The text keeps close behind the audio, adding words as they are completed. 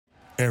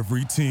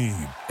Every team,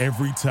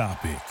 every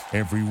topic,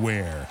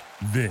 everywhere.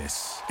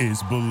 This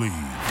is Believe.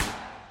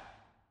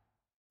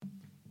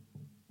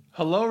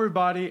 Hello,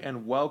 everybody,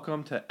 and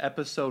welcome to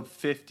episode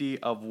 50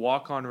 of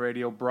Walk On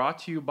Radio, brought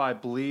to you by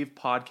Believe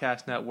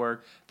Podcast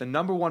Network, the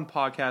 #1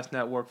 podcast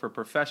network for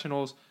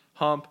professionals.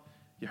 Hump,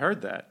 you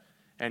heard that.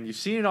 And you've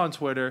seen it on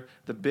Twitter.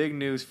 The big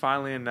news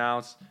finally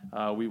announced.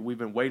 We've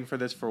been waiting for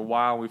this for a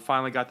while. We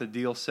finally got the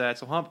deal set.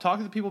 So, Hump, talk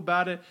to the people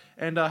about it.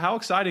 And how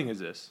exciting is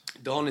this?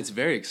 Dalton, it's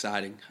very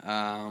exciting.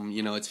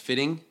 It's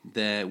fitting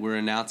that we're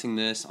announcing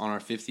this on our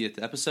 50th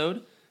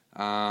episode.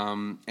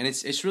 And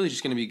it's really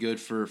just going to be good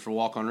for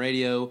Walk On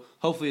Radio.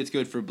 Hopefully it's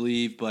good for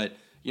Believe. But,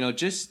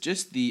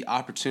 just the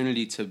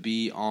opportunity to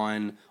be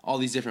on all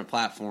these different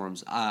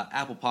platforms,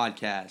 Apple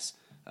Podcasts,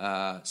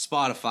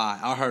 Spotify,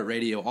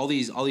 iHeartRadio, all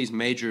these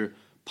major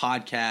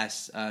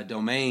podcast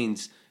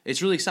domains.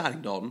 It's really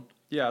exciting, Dalton.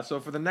 Yeah, so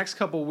for the next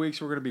couple of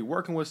weeks, we're going to be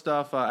working with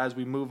stuff as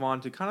we move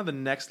on to kind of the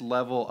next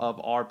level of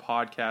our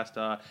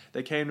podcast.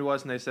 They came to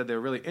us and they said they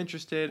were really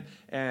interested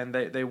and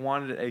they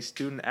wanted a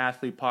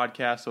student-athlete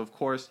podcast. So, of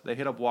course, they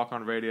hit up Walk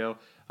On Radio.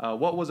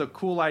 What was a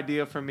cool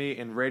idea for me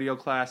in radio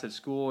class at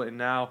school, and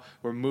now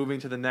we're moving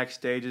to the next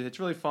stages. It's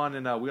really fun,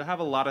 and we'll have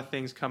a lot of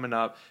things coming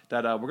up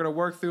that we're going to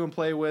work through and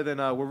play with, and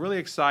we're really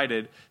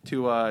excited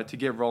to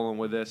get rolling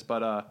with this.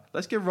 But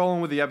let's get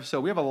rolling with the episode.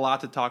 We have a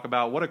lot to talk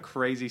about. What a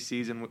crazy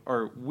season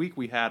or week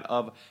we had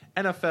of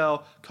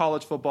NFL,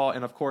 college football,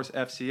 and, of course,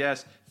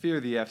 FCS.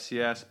 Fear the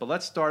FCS. But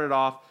let's start it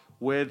off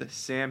with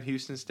Sam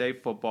Houston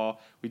State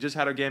football. We just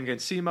had our game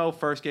against SEMO,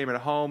 first game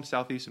at home,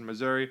 Southeastern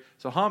Missouri.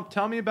 So, Hump,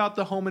 tell me about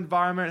the home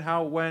environment,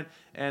 how it went,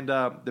 and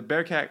the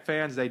Bearcat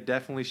fans, they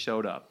definitely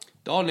showed up.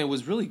 Dalton, it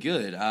was really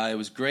good. It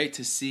was great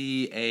to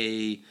see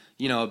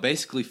a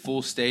basically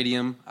full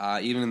stadium,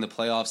 even in the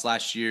playoffs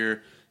last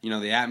year.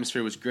 The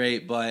atmosphere was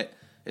great, but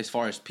as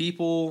far as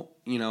people,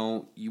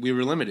 we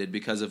were limited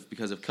because of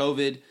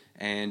COVID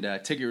and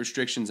ticket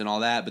restrictions and all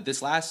that. But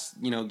this last,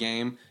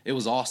 game, it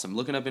was awesome.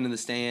 Looking up into the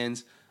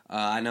stands,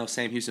 I know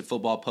Sam Houston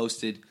football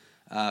posted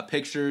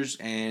pictures,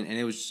 and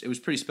it was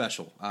pretty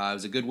special. It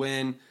was a good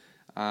win.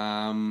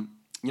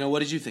 What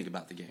did you think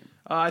about the game?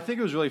 I think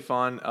it was really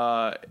fun.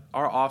 Our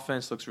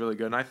offense looks really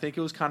good, and I think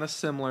it was kind of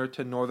similar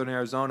to Northern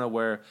Arizona,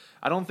 where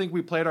I don't think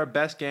we played our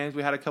best games.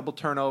 We had a couple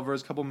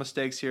turnovers, a couple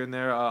mistakes here and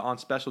there on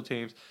special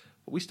teams,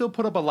 but we still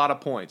put up a lot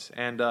of points.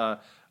 And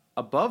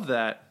above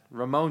that,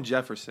 Ramon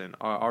Jefferson,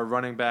 our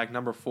running back,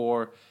 number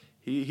 4,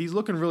 He's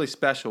looking really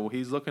special.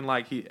 He's looking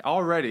like he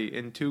already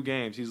in 2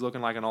 games, he's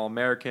looking like an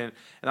All-American.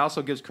 And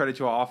also gives credit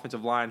to our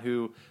offensive line,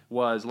 who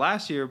was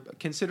last year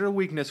considered a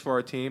weakness for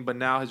our team, but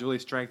now has really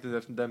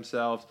strengthened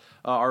themselves.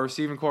 Our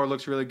receiving core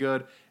looks really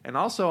good. And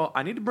also,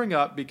 I need to bring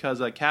up,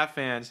 because Cat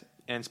fans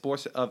and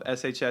sports of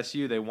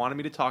SHSU, they wanted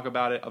me to talk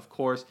about it, of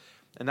course,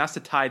 and that's the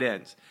tight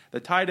ends.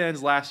 The tight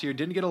ends last year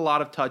didn't get a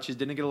lot of touches,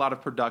 didn't get a lot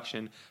of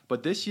production,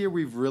 but this year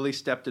we've really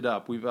stepped it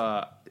up. We've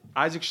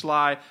Isaac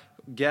Schley,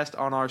 guest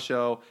on our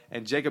show,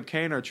 and Jacob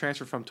Kaner,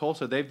 transfer from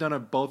Tulsa. They've done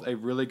both a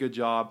really good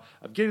job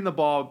of getting the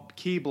ball,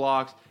 key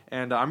blocks,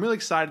 and I'm really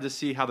excited to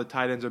see how the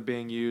tight ends are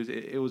being used.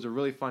 It was a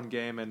really fun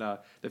game, and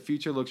the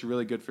future looks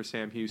really good for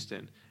Sam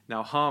Houston.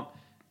 Now, Hump,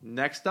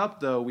 next up,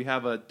 though, we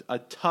have a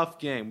tough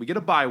game. We get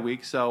a bye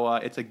week, so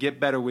it's a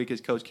get-better week, as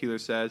Coach Keeler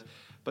says.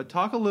 But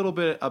talk a little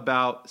bit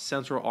about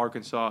Central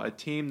Arkansas, a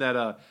team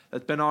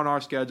that's been on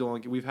our schedule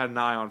and we've had an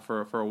eye on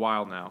for a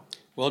while now.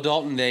 Well,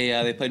 Dalton,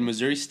 they played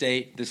Missouri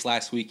State this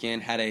last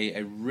weekend, had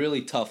a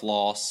really tough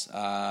loss.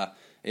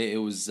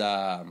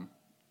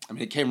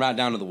 It came right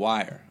down to the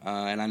wire.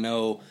 And I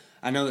know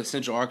that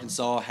Central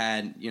Arkansas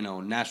had,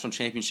 national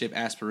championship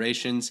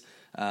aspirations.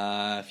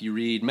 If you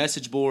read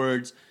message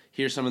boards,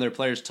 hear some of their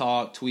players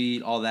talk,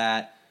 tweet, all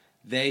that,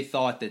 they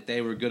thought that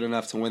they were good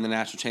enough to win the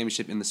national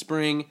championship in the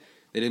spring.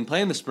 They didn't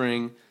play in the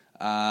spring,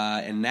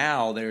 and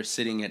now they're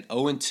sitting at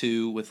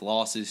 0-2 with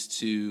losses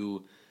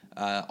to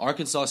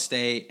Arkansas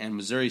State and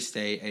Missouri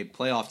State, a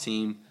playoff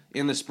team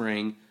in the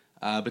spring.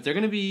 But they're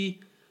going to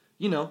be,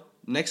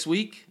 next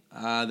week,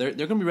 they're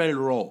going to be ready to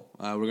roll.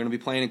 We're going to be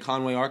playing in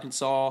Conway,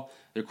 Arkansas.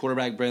 Their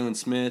quarterback, Braylon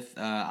Smith,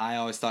 I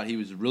always thought he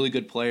was a really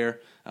good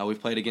player. We've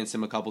played against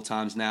him a couple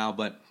times now.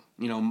 But,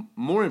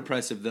 more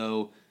impressive,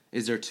 though,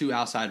 is their 2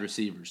 outside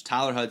receivers,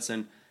 Tyler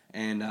Hudson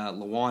and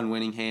Lawan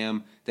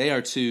Winningham. They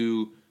are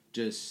 2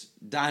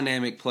 just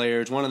dynamic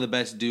players, one of the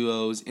best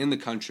duos in the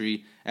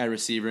country at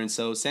receiver. And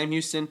so Sam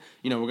Houston,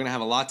 we're going to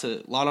have a lot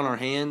on our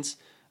hands,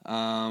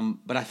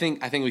 but I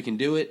think we can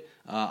do it.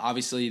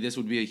 Obviously, this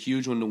would be a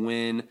huge one to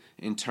win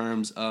in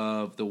terms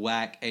of the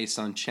WAC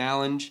ASUN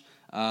Challenge,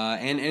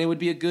 and it would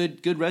be a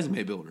good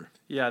resume builder.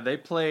 Yeah, they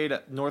played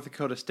North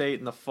Dakota State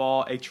in the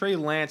fall. A Trey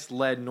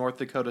Lance-led North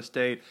Dakota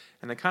State,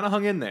 and they kind of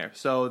hung in there.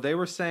 So they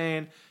were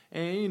saying,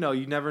 And,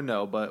 you never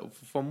know. But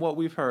from what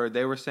we've heard,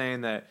 they were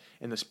saying that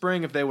in the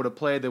spring, if they would have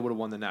played, they would have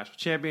won the national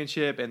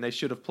championship, and they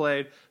should have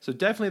played. So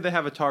definitely they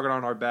have a target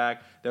on our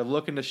back. They're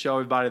looking to show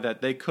everybody that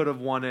they could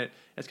have won it.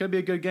 It's going to be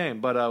a good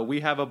game. But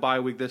we have a bye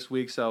week this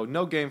week, so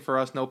no game for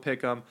us, no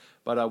pick 'em.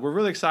 But we're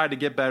really excited to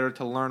get better,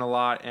 to learn a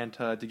lot, and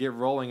to get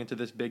rolling into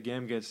this big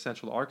game against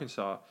Central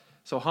Arkansas.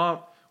 So,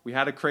 Hump, we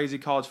had a crazy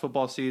college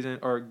football season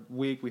or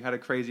week. We had a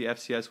crazy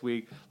FCS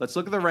week. Let's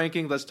look at the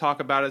rankings. Let's talk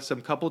about it. Some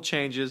couple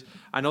changes.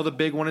 I know the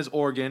big one is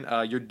Oregon,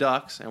 your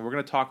Ducks, and we're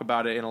going to talk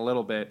about it in a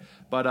little bit.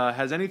 But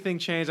has anything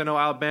changed? I know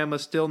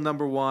Alabama's still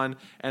number one,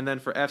 and then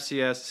for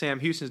FCS, Sam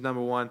Houston's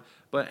number one.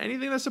 But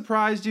anything that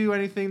surprised you?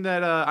 Anything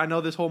that I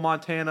know this whole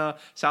Montana,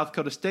 South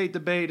Dakota State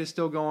debate is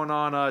still going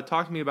on.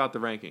 Talk to me about the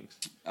rankings.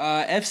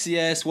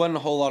 FCS wasn't a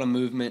whole lot of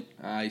movement.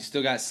 You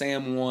still got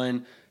Sam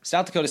 1,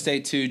 South Dakota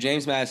State 2,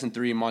 James Madison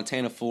 3,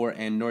 Montana 4,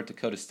 and North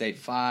Dakota State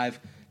 5.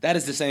 That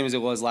is the same as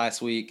it was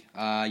last week.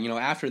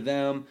 After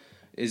them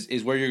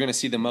is where you're going to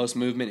see the most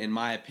movement, in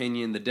my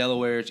opinion. The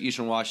Delawares,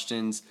 Eastern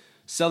Washingtons,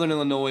 Southern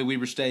Illinois,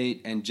 Weber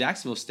State, and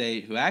Jacksonville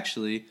State, who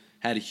actually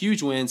had a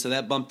huge win, so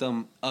that bumped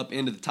them up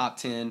into the top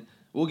 10.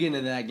 We'll get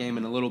into that game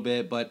in a little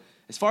bit. But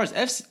as far as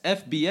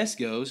FBS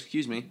goes,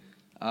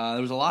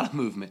 there was a lot of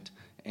movement.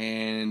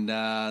 And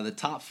the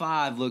top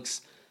 5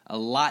 looks a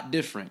lot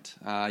different.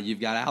 You've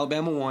got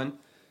Alabama 1,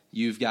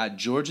 you've got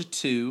Georgia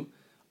 2,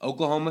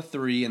 Oklahoma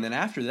 3, and then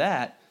after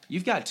that,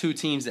 you've got 2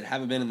 teams that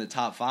haven't been in the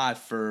top 5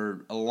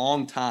 for a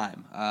long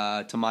time,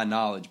 to my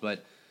knowledge.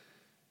 But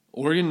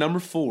Oregon number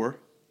 4,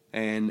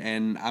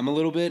 and I'm a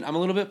little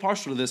bit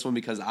partial to this one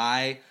because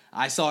I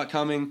saw it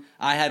coming.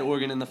 I had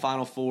Oregon in the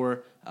Final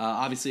Four.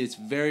 Obviously, it's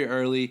very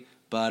early,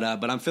 but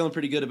I'm feeling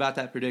pretty good about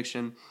that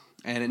prediction.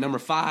 And at number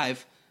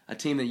 5, a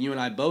team that you and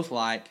I both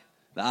like,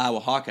 the Iowa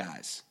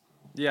Hawkeyes.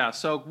 Yeah,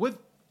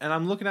 and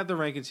I'm looking at the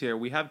rankings here.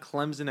 We have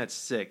Clemson at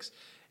 6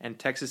 and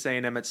Texas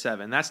A&M at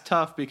 7. That's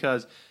tough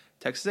because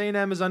Texas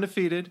A&M is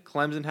undefeated.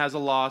 Clemson has a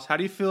loss. How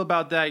do you feel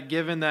about that,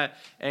 given that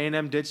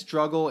A&M did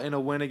struggle in a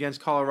win against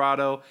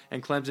Colorado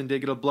and Clemson did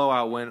get a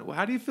blowout win?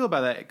 How do you feel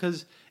about that?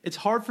 Because it's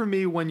hard for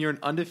me when you're an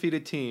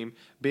undefeated team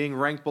being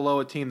ranked below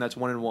a team that's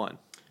 1-1.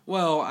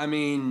 Well, I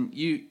mean,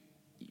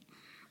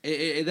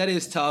 that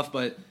is tough,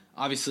 but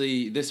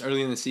obviously this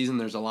early in the season,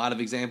 there's a lot of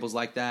examples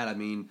like that. I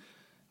mean,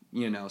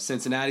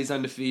 Cincinnati's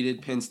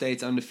undefeated, Penn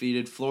State's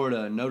undefeated,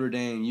 Florida, Notre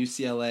Dame,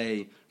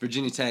 UCLA,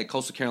 Virginia Tech,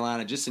 Coastal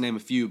Carolina, just to name a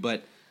few.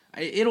 But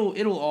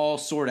it'll all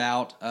sort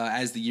out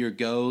as the year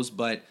goes.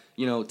 But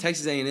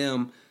Texas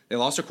A&M, they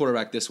lost their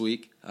quarterback this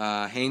week.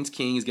 Haynes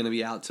King is going to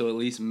be out till at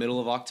least middle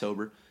of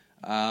October,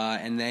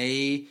 and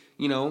they,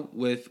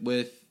 with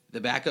the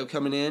backup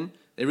coming in,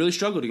 they really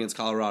struggled against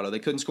Colorado. They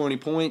couldn't score any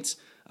points.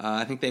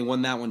 I think they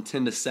won that one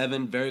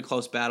 10-7. Very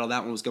close battle.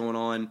 That one was going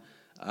on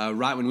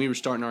right when we were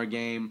starting our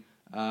game.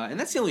 And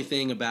that's the only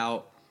thing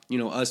about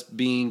us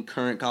being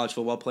current college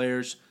football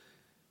players.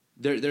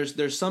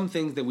 There's some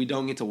things that we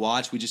don't get to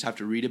watch. We just have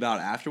to read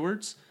about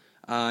afterwards.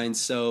 And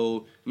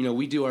so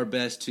we do our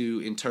best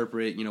to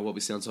interpret what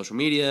we see on social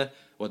media,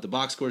 what the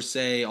box scores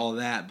say, all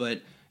that.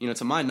 But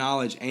to my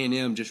knowledge,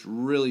 A&M just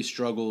really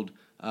struggled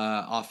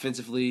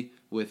offensively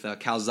with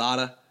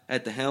Calzada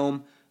at the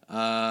helm.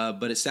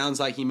 But it sounds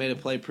like he made a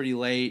play pretty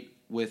late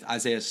with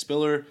Isaiah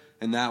Spiller,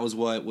 and that was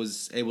what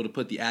was able to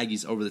put the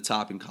Aggies over the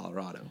top in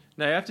Colorado.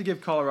 Now, you have to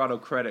give Colorado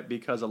credit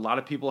because a lot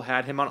of people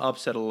had him on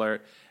upset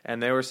alert,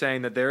 and they were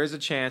saying that there is a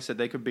chance that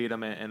they could beat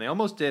him, and they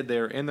almost did. They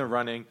were in the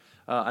running.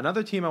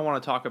 Another team I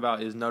want to talk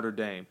about is Notre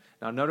Dame.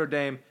 Now, Notre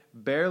Dame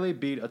barely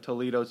beat a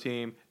Toledo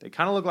team. They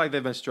kind of look like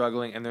they've been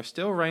struggling, and they're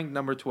still ranked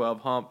number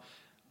 12, Hump.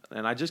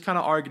 And I just kind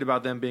of argued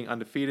about them being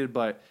undefeated,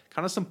 but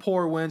kind of some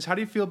poor wins. How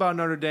do you feel about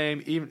Notre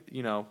Dame? Even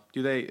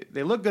do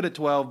they look good at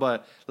 12?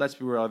 But let's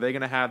be real, are they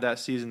going to have that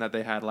season that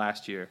they had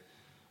last year?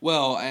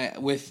 Well,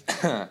 with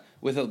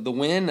the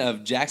win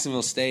of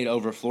Jacksonville State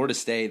over Florida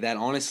State, that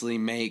honestly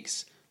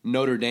makes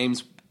Notre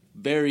Dame's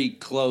very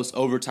close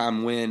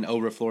overtime win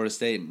over Florida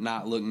State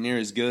not look near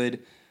as good.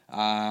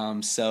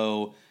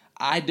 So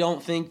I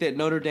don't think that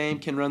Notre Dame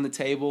can run the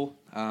table.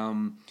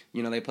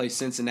 They play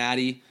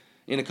Cincinnati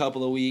in a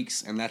couple of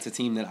weeks, and that's a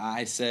team that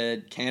I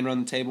said can run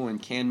the table and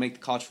can make the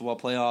college football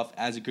playoff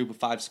as a group of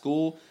 5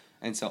 school,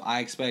 and so I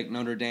expect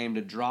Notre Dame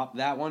to drop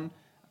that one.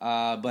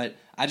 But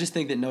I just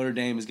think that Notre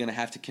Dame is going to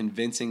have to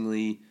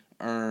convincingly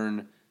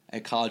earn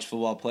a college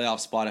football playoff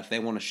spot if they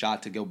want a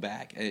shot to go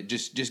back.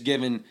 Just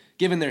given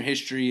their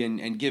history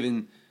and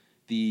given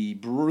the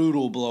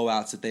brutal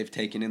blowouts that they've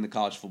taken in the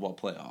college football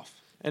playoff.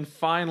 And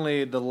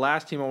finally, the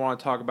last team I want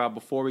to talk about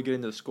before we get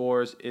into the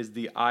scores is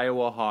the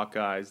Iowa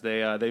Hawkeyes.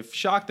 They've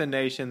shocked the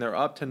nation. They're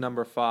up to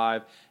number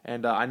 5.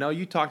 And I know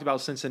you talked about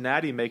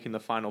Cincinnati making the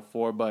Final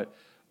Four, but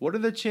what are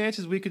the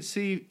chances we could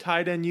see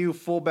tight end U,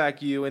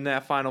 fullback U in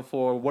that Final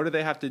Four? What do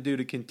they have to do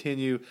to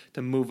continue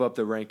to move up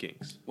the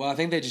rankings? Well, I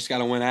think they just got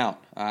to win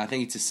out. I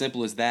think it's as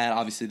simple as that.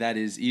 Obviously, that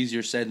is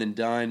easier said than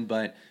done.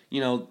 But,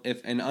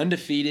 if an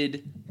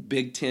undefeated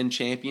Big Ten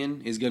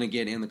champion is going to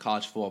get in the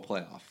college football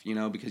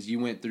playoff, because you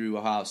went through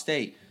Ohio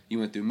State, you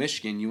went through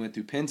Michigan, you went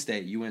through Penn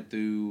State, you went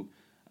through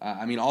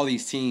I mean, all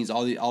these teams,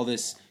 all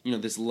this,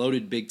 this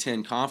loaded Big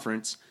Ten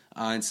conference.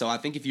 And so I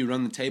think if you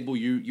run the table,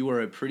 you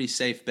are a pretty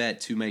safe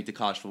bet to make the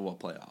college football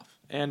playoff.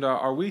 And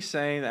are we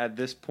saying at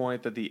this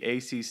point that the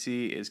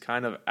ACC is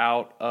kind of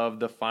out of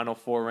the Final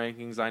Four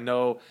rankings? I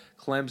know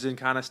Clemson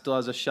kind of still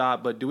has a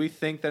shot, but do we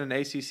think that an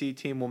ACC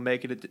team will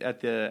make it at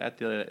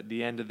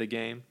the end of the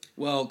game?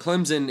 Well,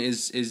 Clemson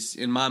is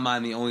in my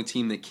mind the only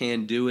team that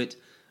can do it,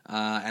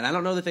 and I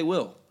don't know that they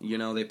will.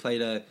 They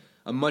played a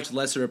much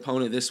lesser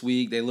opponent this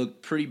week. They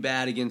looked pretty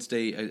bad against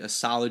a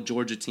solid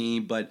Georgia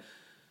team, but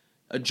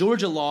a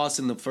Georgia loss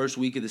in the first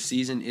week of the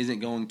season isn't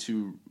going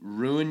to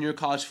ruin your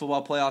college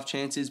football playoff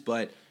chances,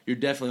 but you're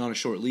definitely on a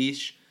short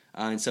leash.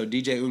 And so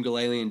DJ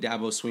Uiagalelei and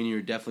Dabo Swinney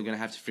are definitely going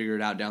to have to figure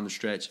it out down the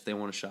stretch if they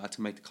want a shot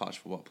to make the college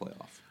football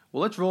playoff.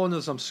 Well, let's roll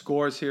into some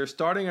scores here.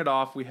 Starting it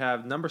off, we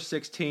have number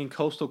 16,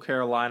 Coastal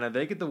Carolina.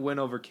 They get the win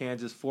over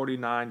Kansas,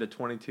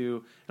 49-22.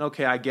 And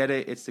okay, I get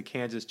it. It's the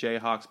Kansas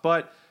Jayhawks.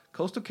 But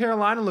Coastal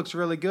Carolina looks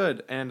really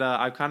good. And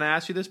I've kind of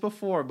asked you this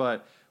before,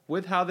 but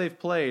with how they've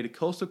played,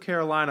 Coastal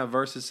Carolina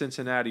versus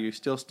Cincinnati, you're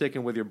still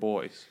sticking with your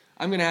boys.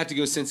 I'm going to have to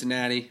go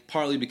Cincinnati,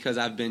 partly because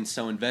I've been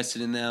so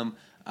invested in them.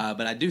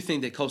 But I do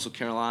think that Coastal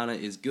Carolina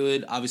is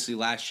good. Obviously,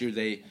 last year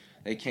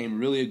they came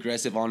really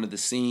aggressive onto the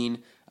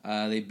scene.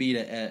 They beat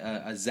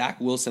a Zach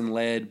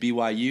Wilson-led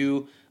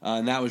BYU,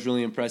 and that was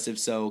really impressive.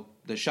 So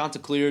the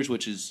Chanticleers,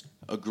 which is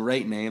a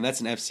great name, that's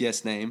an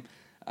FCS name.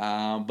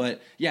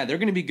 But yeah, they're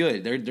going to be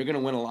good. They're going to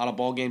win a lot of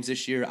ball games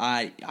this year.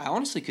 I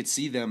honestly could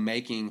see them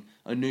making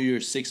a New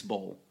Year's Six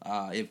bowl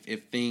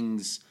if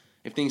things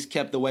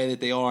kept the way that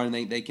they are and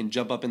they can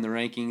jump up in the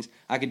rankings.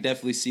 I could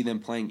definitely see them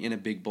playing in a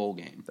big bowl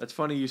game. That's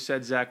funny you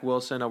said Zach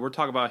Wilson. We're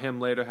talking about him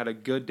later. Had a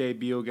good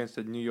debut against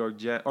the New York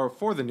Jets, or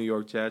for the New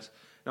York Jets.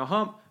 Now,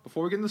 Hump,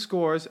 before we get into the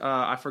scores,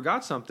 I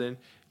forgot something.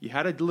 You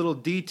had a little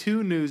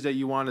D2 news that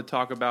you wanted to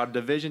talk about,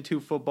 Division II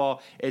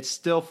football. It's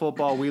still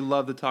football. We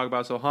love to talk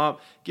about. So, Hump,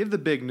 give the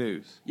big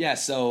news. Yeah,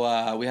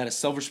 so we had a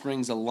Silver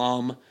Springs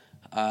alum.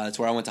 That's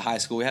where I went to high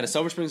school. We had a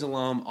Silver Springs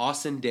alum,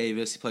 Austin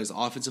Davis. He plays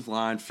offensive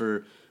line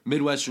for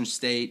Midwestern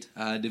State,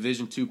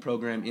 Division II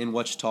program in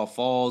Wichita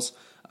Falls.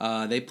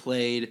 They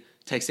played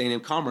Texas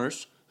A&M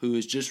Commerce, who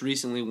has just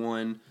recently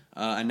won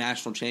a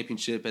national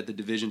championship at the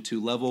Division II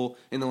level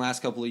in the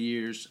last couple of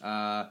years.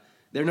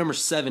 They're number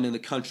 7 in the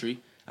country,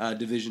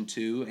 Division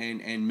II,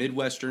 and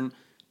Midwestern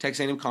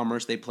Texas A&M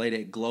Commerce. They played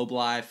at Globe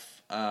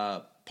Life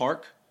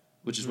Park,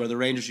 which is where the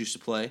Rangers used to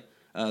play.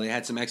 They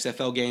had some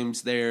XFL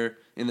games there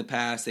in the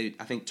past. I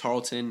think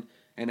Tarleton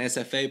and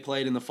SFA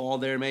played in the fall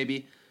there,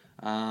 maybe.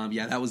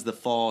 That was the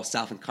fall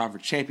Southland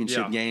Conference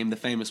Championship game, the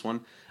famous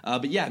one.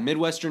 But yeah,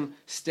 Midwestern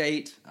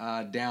State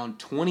down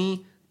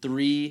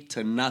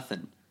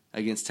 23-0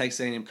 against Texas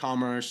A&M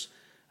Commerce.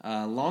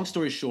 Long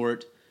story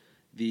short,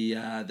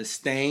 the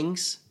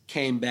Stangs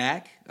came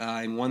back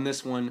and won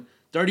this one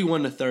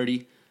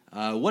 31-30.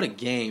 What a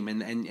game!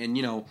 And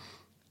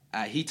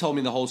he told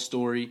me the whole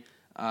story,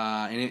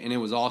 and it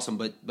was awesome.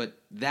 But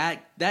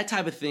that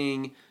type of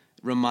thing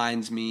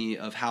reminds me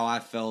of how I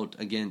felt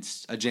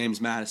against James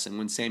Madison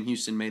when Sam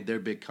Houston made their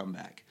big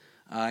comeback.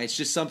 It's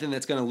just something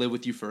that's going to live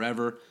with you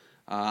forever.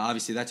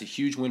 Obviously, that's a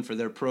huge win for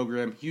their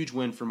program, huge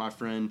win for my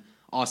friend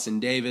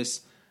Austin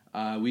Davis.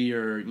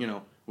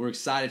 We're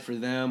excited for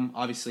them.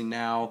 Obviously,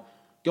 now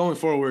going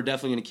forward, we're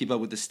definitely going to keep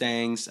up with the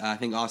Stangs. I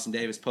think Austin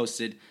Davis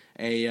posted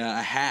a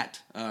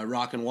hat,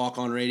 Rock and Walk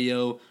on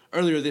Radio,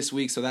 earlier this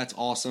week, so that's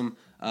awesome.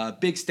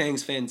 Big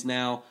Stangs fans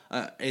now.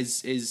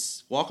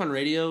 Is Walk on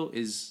Radio,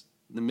 is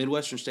the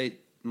Midwestern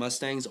State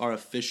Mustangs our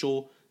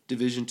official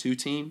Division II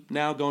team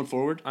now going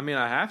forward? I mean,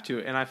 I have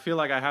to, and I feel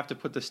like I have to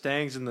put the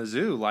Stangs in the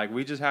zoo. Like,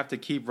 we just have to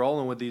keep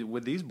rolling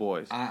with these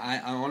boys.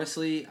 I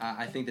honestly,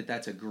 I think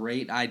that's a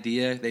great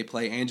idea. They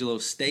play Angelo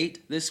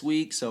State this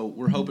week, so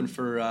we're hoping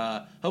for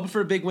a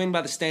big win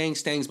by the Stangs.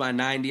 Stangs by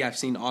 90. I've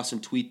seen Austin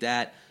tweet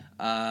that.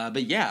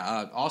 But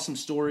yeah, awesome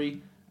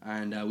story.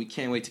 And we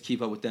can't wait to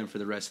keep up with them for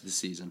the rest of the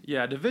season.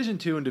 Yeah, Division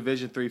II and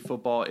Division III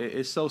football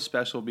is so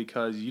special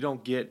because you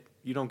don't get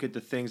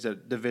the things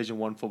that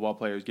Division I football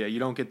players get. You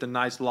don't get the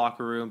nice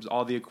locker rooms,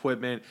 all the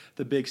equipment,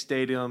 the big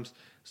stadiums.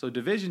 So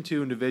Division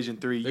II and Division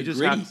III, you just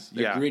gritty.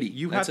 have gritty.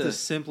 You have to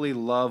simply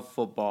love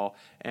football.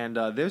 And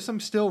there's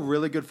some still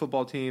really good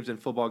football teams and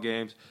football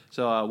games.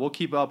 So we'll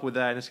keep up with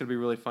that, and it's going to be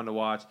really fun to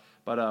watch.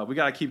 But we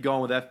got to keep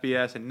going with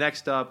FBS. And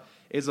next up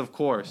is, of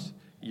course,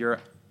 your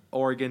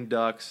Oregon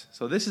Ducks.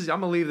 So I'm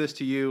going to leave this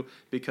to you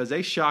because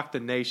they shocked the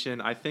nation.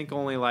 I think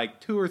only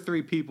like 2 or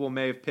 3 people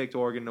may have picked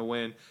Oregon to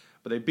win.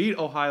 But they beat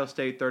Ohio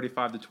State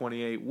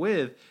 35-28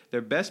 with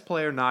their best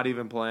player not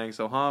even playing.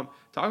 So, Hump,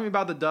 talk to me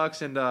about the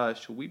Ducks, and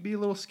should we be a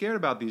little scared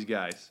about these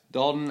guys?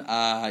 Dalton,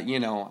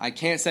 I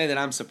can't say that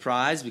I'm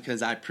surprised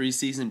because I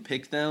preseason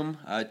picked them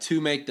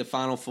to make the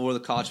Final Four of the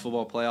college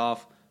football playoff,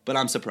 but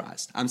I'm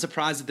surprised. I'm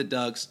surprised that the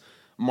Ducks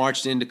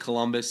marched into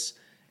Columbus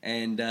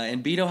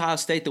and beat Ohio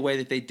State the way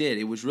that they did.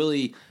 It was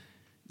really,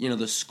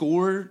 the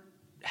score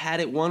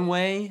had it one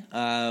way,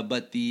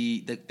 but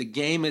the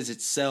game as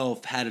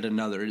itself had it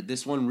another.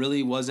 This one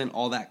really wasn't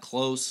all that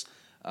close.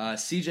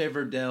 C.J.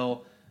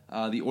 Verdell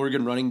The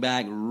Oregon running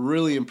back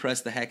really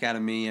impressed the heck out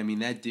of me. I mean,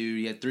 that dude,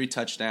 he had 3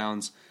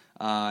 touchdowns.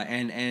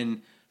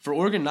 And for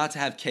Oregon not to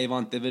have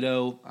Kayvon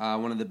Thibodeau,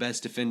 one of the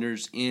best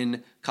defenders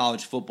in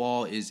college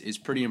football, is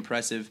pretty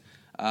impressive.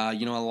 A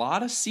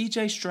lot of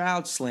C.J.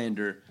 Stroud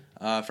slander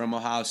from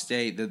Ohio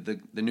State,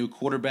 the new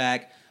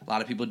quarterback. A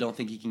lot of people don't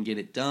think he can get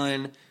it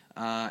done.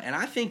 And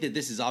I think that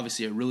this is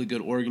obviously a really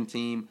good Oregon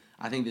team.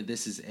 I think that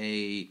this is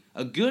a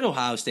good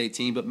Ohio State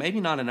team, but maybe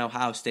not an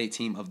Ohio State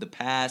team of the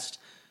past.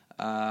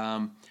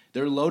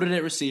 They're loaded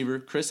at receiver,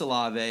 Chris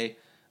Olave.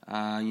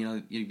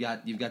 You've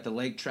got the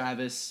Lake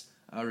Travis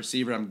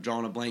receiver. I'm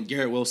drawing a blank.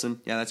 Garrett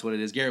Wilson. Yeah, that's what it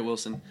is. Garrett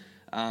Wilson.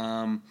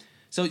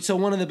 So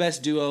one of the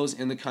best duos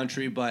in the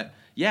country. But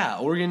yeah,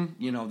 Oregon.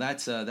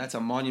 That's a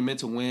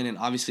monumental win. And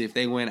obviously, if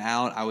they win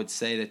out, I would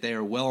say that they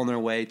are well on their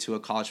way to a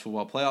college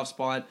football playoff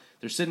spot.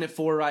 They're sitting at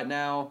 4 right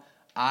now.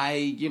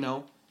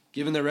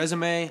 Given their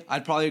resume,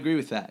 I'd probably agree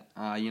with that.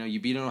 You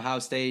beat Ohio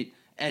State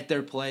at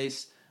their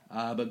place.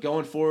 But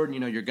going forward,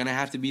 you're going to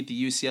have to beat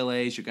the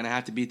UCLAs. You're going to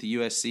have to beat the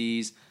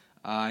USCs.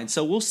 And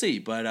so we'll see.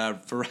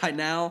 But for right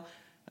now,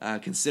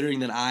 considering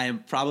that I am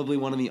probably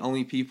one of the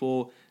only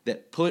people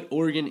that put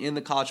Oregon in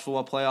the college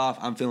football playoff,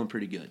 I'm feeling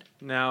pretty good.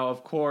 Now,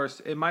 of course,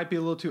 it might be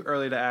a little too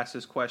early to ask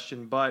this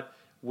question, but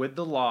with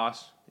the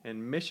loss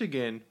and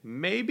Michigan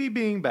maybe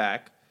being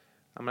back,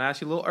 I'm going to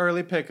ask you a little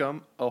early pick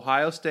 'em.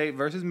 Ohio State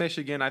versus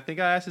Michigan. I think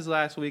I asked this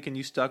last week, and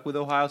you stuck with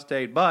Ohio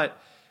State, but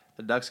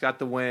the Ducks got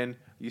the win.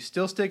 You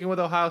still sticking with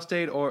Ohio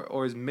State,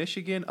 or is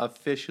Michigan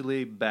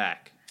officially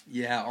back?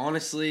 Yeah,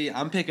 honestly,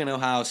 I'm picking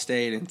Ohio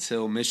State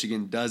until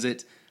Michigan does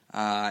it.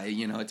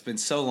 It's been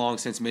so long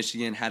since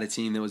Michigan had a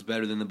team that was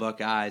better than the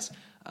Buckeyes,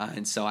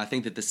 and so I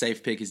think that the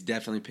safe pick is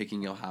definitely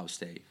picking Ohio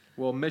State.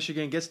 Well,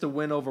 Michigan gets the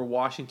win over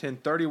Washington,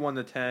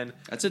 31-10.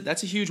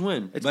 That's a huge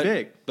win. It's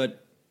big.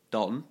 But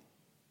Dalton,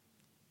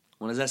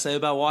 what does that say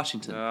about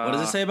Washington? What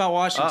does it say about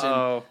Washington?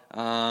 Uh-oh.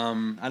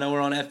 I know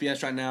we're on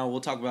FBS right now.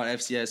 We'll talk about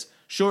FCS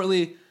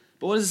shortly.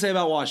 But what does it say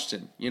about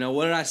Washington?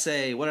 What did I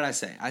say?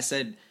 I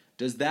said,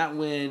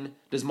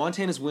 does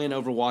Montana's win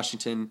over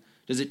Washington,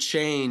 does it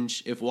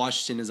change if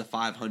Washington is a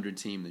 500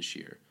 team this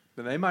year?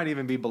 Then they might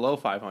even be below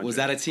 500. Was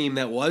that a team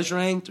that was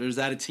ranked, or is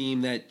that a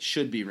team that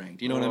should be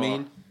ranked? You know what I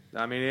mean?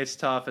 I mean, it's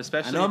tough,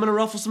 especially. I know I'm going to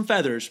ruffle some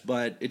feathers,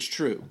 but it's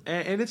true.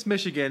 And it's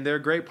Michigan. They're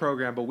a great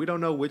program, but we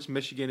don't know which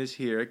Michigan is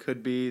here. It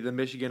could be the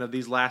Michigan of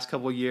these last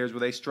couple of years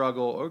where they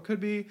struggle, or it could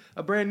be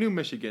a brand new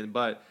Michigan.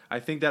 But I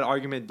think that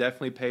argument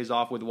definitely pays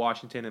off with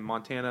Washington and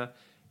Montana.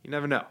 You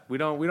never know. We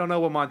don't know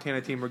what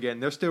Montana team we're getting.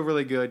 They're still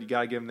really good. You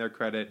got to give them their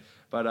credit.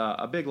 But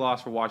a big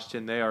loss for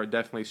Washington. They are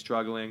definitely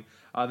struggling.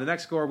 The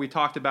next score, we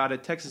talked about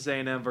it, Texas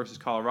A&M versus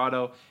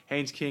Colorado.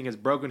 Haynes King has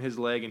broken his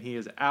leg, and he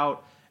is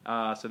out.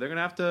 So they're going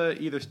to have to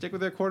either stick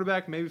with their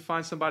quarterback, maybe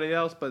find somebody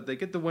else, but they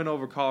get the win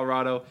over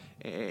Colorado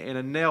in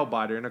a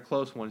nail-biter, in a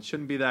close one. It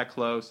shouldn't be that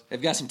close.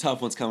 They've got some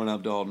tough ones coming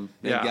up, Dalton.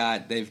 They've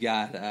got.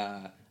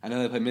 I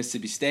know they play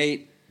Mississippi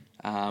State.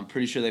 I'm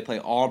pretty sure they play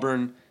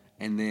Auburn.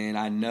 And then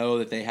I know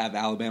that they have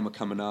Alabama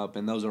coming up,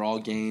 and those are all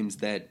games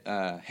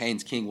that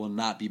Haynes King will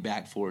not be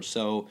back for.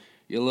 So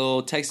your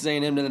little Texas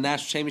A&M to the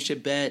national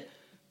championship bet,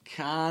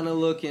 kind of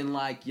looking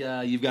like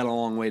you've got a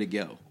long way to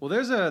go. Well,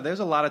 there's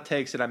a lot of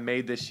takes that I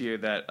made this year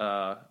that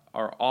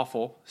are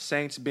awful.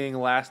 Saints being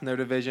last in their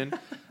division,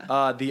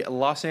 the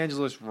Los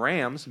Angeles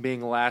Rams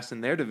being last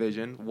in their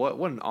division. What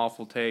an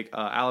awful take.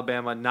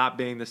 Alabama not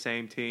being the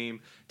same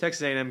team.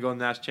 Texas A&M going to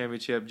the national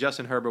championship.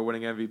 Justin Herbert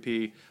winning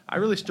MVP. I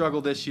really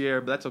struggled this year,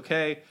 but that's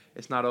okay.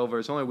 It's not over.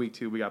 It's only week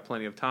 2. We got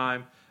plenty of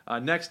time.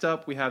 Next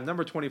up, we have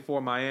number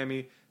 24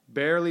 Miami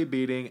barely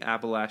beating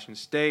Appalachian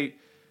State.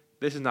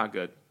 This is not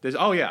good.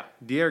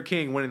 De'Aaron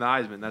King winning the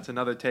Heisman. That's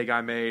another take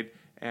I made.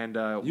 And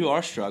you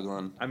are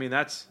struggling. I mean,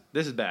 this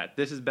is bad.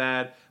 This is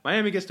bad.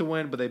 Miami gets to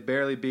win, but they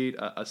barely beat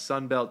a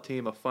Sun Belt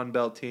team, a Fun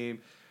Belt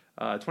team,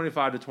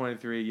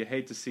 25-23. You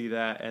hate to see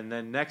that. And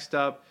then next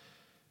up,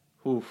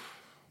 let's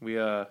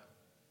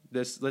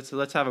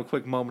have a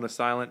quick moment of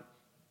silence.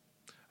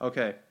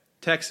 Okay,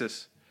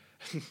 Texas.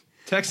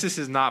 Texas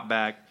is not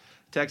back.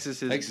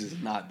 Texas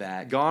is not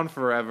back. Gone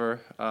forever,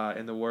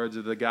 in the words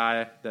of the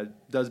guy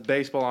that does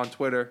baseball on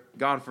Twitter.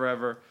 Gone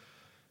forever.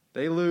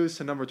 They lose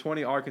to number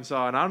 20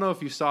 Arkansas, and I don't know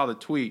if you saw the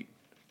tweet,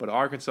 but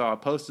Arkansas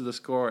posted the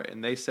score,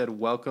 and they said,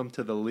 "Welcome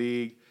to the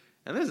league."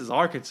 And this is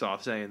Arkansas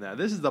saying that.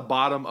 This is the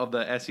bottom of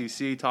the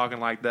SEC talking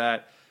like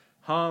that.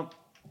 Hump,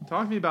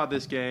 talk to me about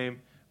this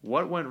game.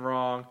 What went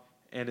wrong,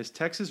 and is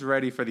Texas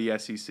ready for the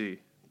SEC?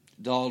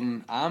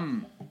 Dalton,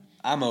 I'm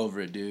over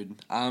it,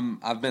 dude.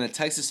 I've been a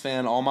Texas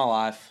fan all my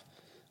life.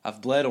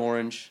 I've bled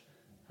orange.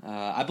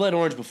 I bled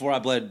orange before I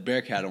bled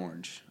Bearcat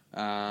orange,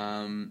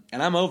 and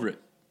I'm over it.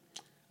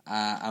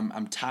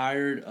 I'm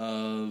tired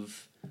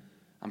of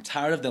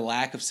the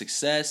lack of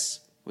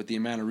success with the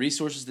amount of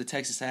resources that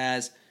Texas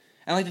has.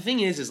 And the thing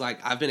is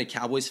I've been a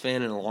Cowboys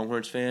fan and a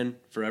Longhorns fan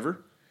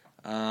forever.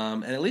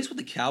 And at least with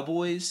the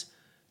Cowboys,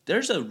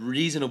 there's a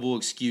reasonable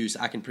excuse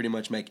I can pretty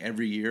much make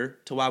every year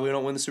to why we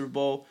don't win the Super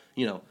Bowl.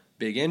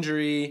 Big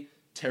injury,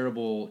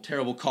 terrible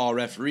call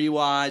referee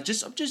wise,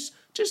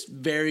 just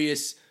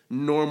various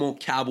normal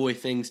Cowboy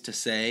things to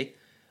say.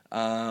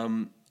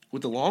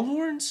 With the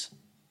Longhorns,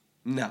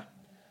 no,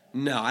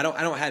 I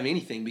don't have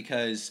anything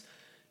because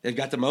they've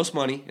got the most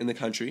money in the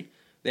country.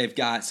 They've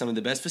got some of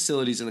the best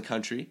facilities in the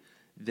country.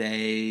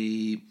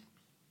 They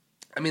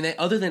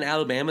other than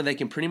Alabama, they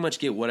can pretty much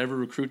get whatever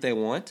recruit they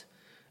want,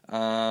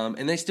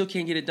 and they still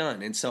can't get it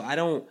done. And so I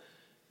don't.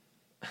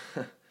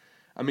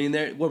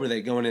 What were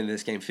they going into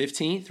this game?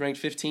 15th,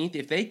 ranked 15th.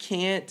 If they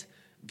can't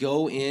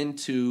go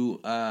into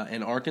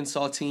an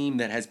Arkansas team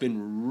that has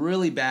been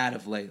really bad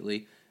of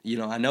lately,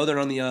 I know they're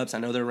on the ups. I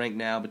know they're ranked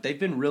now, but they've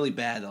been really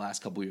bad the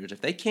last couple of years. If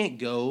they can't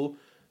go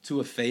to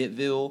a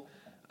Fayetteville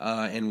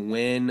and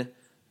win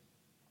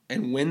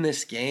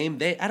this game,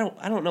 I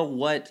don't know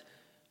what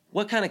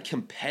kind of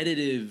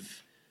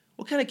competitive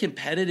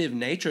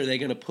nature are they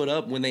going to put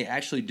up when they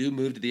actually do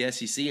move to the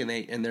SEC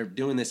and they're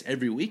doing this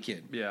every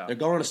weekend. Yeah. They're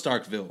going to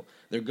Starkville.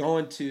 They're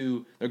going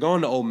to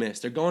Ole Miss.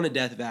 They're going to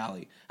Death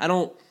Valley.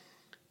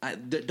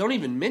 Don't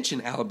even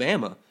mention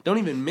Alabama. Don't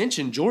even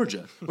mention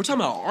Georgia. We're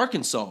talking about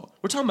Arkansas.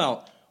 We're talking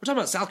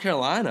about South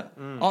Carolina.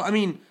 I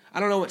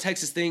don't know what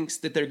Texas thinks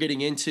that they're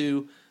getting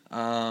into,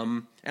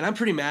 and I'm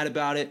pretty mad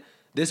about it.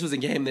 This was a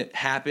game that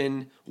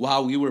happened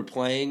while we were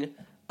playing,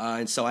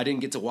 and so I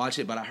didn't get to watch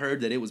it, but I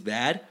heard that it was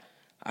bad.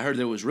 I heard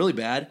that it was really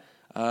bad,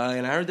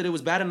 and I heard that it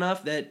was bad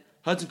enough that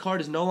Hudson Card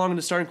is no longer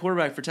the starting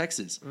quarterback for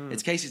Texas.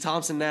 It's Casey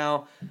Thompson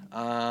now.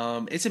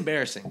 It's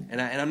embarrassing,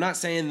 and I'm not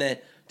saying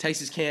that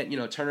Texas can't,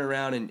 turn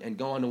around and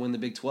go on to win the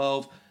Big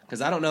 12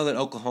 because I don't know that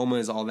Oklahoma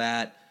is all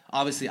that.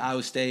 Obviously,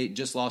 Iowa State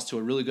just lost to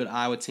a really good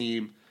Iowa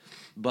team,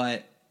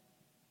 but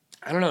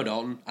I don't know,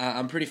 Dalton.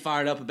 I'm pretty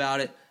fired up about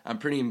it. I'm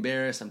pretty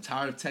embarrassed. I'm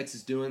tired of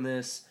Texas doing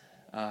this.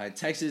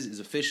 Texas is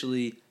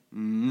officially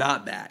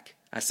not back.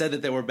 I said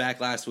that they were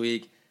back last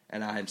week,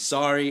 and I'm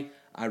sorry.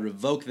 I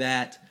revoke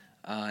that.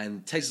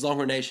 And Texas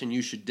Longhorn Nation,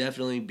 you should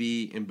definitely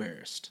be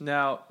embarrassed.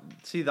 Now,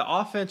 see, the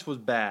offense was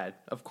bad,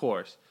 of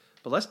course.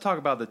 But let's talk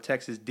about the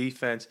Texas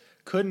defense.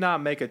 Could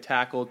not make a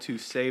tackle to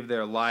save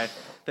their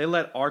life. They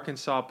let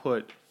Arkansas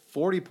put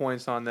 40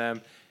 points on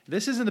them.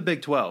 This isn't the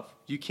Big 12.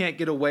 You can't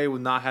get away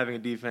with not having a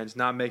defense,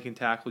 not making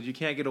tackles. You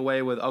can't get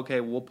away with,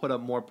 okay, we'll put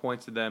up more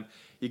points to them.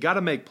 You got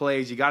to make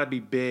plays. You got to be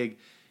big.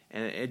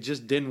 And it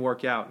just didn't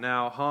work out.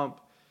 Now, Hump,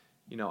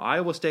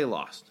 Iowa State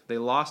lost. They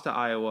lost to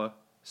Iowa.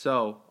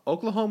 So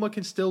Oklahoma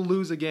can still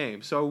lose a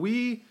game. So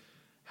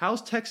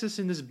how's Texas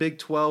in this Big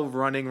 12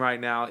 running right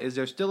now? Is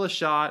there still a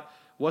shot?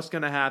 What's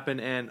going to happen?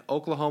 And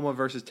Oklahoma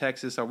versus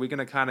Texas, are we going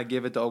to kind of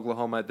give it to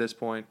Oklahoma at this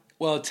point?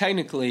 Well,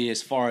 technically,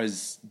 as far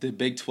as the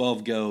Big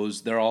 12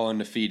 goes, they're all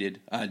undefeated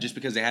just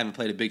because they haven't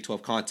played a Big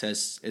 12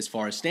 contest as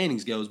far as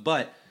standings goes.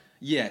 But,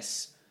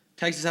 yes,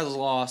 Texas has a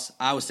loss.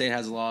 Iowa State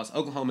has a loss.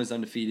 Oklahoma is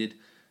undefeated.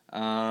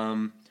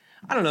 I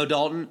don't know,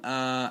 Dalton.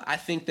 I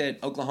think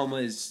that Oklahoma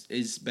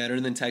is better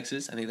than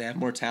Texas. I think they have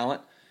more talent.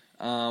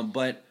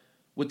 But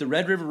with the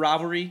Red River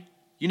rivalry,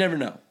 you never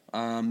know.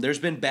 There's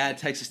been bad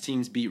Texas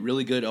teams beat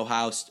really good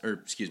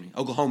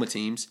Oklahoma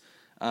teams.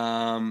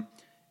 And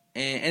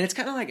it's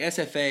kind of like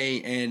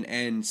SFA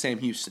and Sam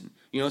Houston.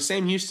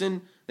 Sam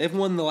Houston, they've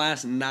won the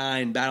last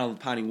 9 Battle of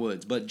the Piney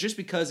Woods. But just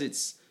because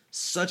it's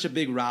such a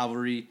big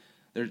rivalry,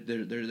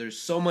 there's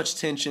so much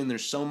tension,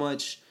 there's so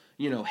much,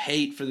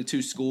 hate for the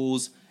two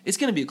schools, it's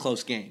going to be a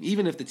close game,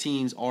 even if the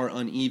teams are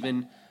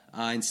uneven.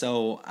 And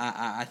so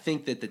I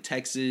think that the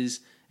Texas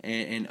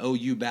and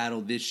OU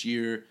battle this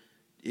year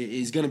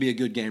is going to be a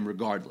good game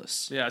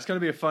regardless. Yeah, it's going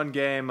to be a fun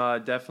game.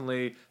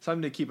 Definitely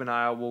something to keep an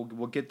eye on.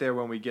 We'll get there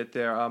when we get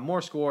there.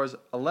 More scores: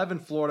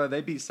 11 Florida.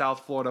 They beat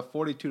South Florida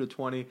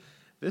 42-20.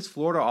 This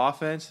Florida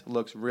offense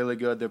looks really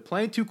good. They're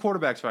playing 2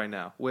 quarterbacks right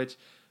now, which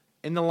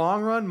in the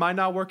long run might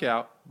not work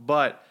out.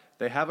 But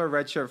they have a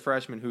redshirt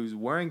freshman who's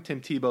wearing Tim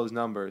Tebow's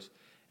numbers,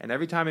 and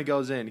every time he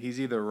goes in, he's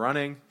either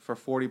running for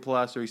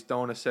 40+ or he's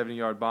throwing a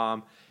 70-yard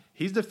bomb.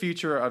 He's the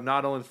future of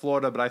not only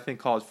Florida, but I think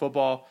college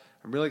football.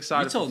 I'm really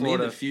excited for Florida. You told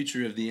me the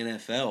future of the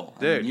NFL.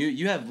 Dude.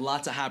 You have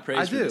lots of high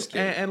praise for this kid.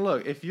 And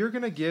look, if you're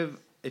gonna give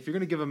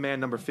a man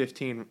number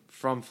 15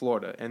 from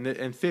Florida,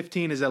 and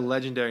 15 is a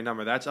legendary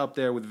number, that's up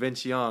there with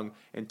Vince Young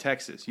in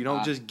Texas. You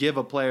don't just give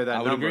a player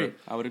that number.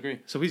 I would agree.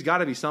 So he's got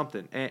to be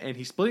something, and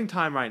he's splitting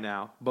time right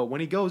now. But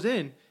when he goes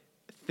in,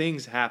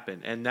 things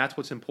happen, and that's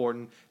what's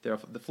important. The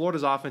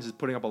Florida's offense is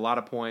putting up a lot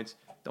of points.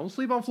 Don't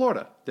sleep on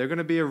Florida. They're going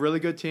to be a really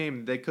good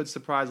team. They could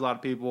surprise a lot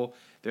of people.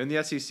 They're in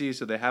the SEC,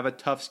 so they have a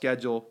tough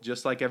schedule,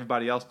 just like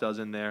everybody else does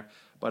in there.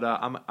 But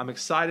I'm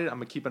excited. I'm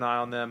going to keep an eye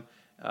on them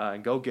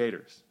and go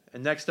Gators.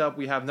 And next up,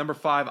 we have number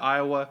 5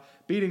 Iowa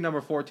beating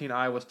number 14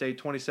 Iowa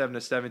State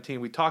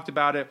 27-17. We talked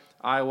about it.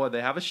 Iowa,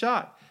 they have a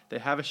shot. They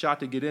have a shot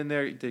to get in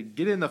there, to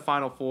get in the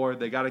Final Four.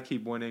 They got to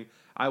keep winning.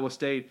 Iowa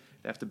State,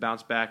 they have to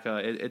bounce back.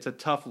 It's a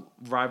tough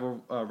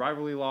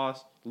rivalry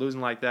loss, losing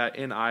like that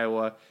in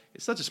Iowa.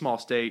 It's such a small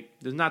state.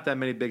 There's not that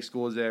many big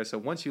schools there. So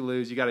once you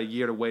lose, you got a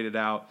year to wait it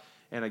out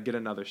and get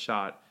another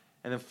shot.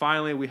 And then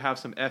finally, we have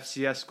some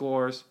FCS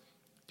scores.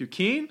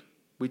 Duquesne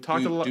we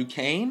talked a lot.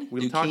 Duquesne?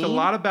 We talked a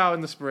lot about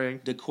in the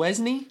spring.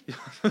 Duquesne?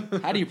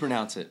 How do you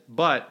pronounce it?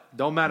 But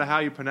don't matter how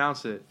you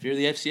pronounce it. Fear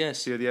the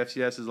FCS. Fear the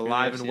FCS is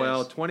alive and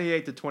well.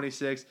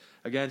 28-26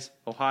 against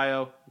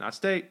Ohio, not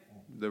State,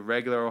 the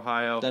regular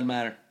Ohio. Doesn't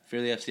matter.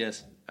 Fear the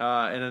FCS.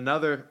 And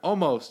another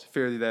almost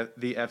Fear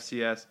the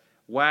FCS.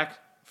 WAC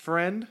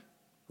friend,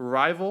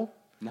 rival.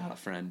 Not a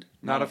friend.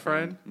 Not a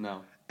friend?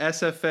 No.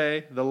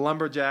 SFA, the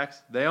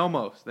Lumberjacks, they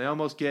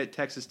almost get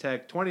Texas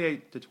Tech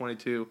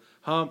 28-22.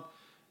 Hump,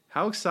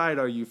 how excited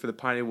are you for the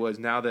Piney Woods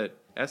now that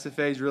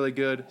SFA is really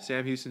good,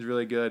 Sam Houston's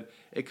really good?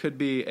 It could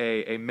be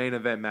a main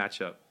event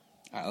matchup.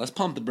 All right, let's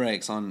pump the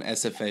brakes on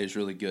SFA is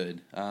really good.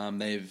 They're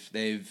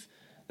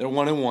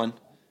 1-1.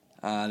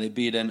 They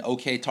beat an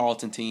OK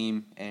Tarleton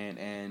team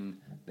and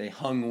they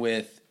hung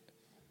with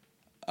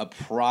a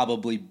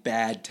probably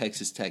bad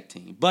Texas Tech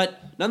team.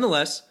 But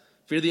nonetheless,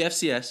 Fear the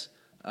FCS.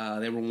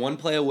 They were one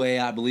play away.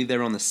 I believe they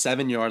were on the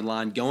 7-yard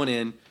line going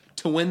in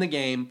to win the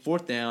game.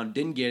 4th down,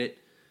 didn't get it.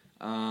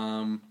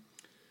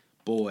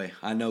 Boy,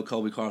 I know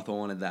Colby Carthel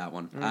wanted that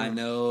one. I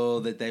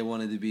know that they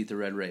wanted to beat the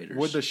Red Raiders.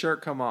 Would the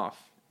shirt come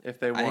off if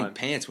they won? I think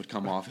pants would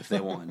come off if they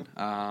won.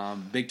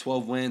 Big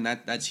 12 win,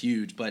 that's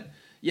huge. But,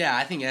 yeah,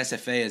 I think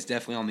SFA is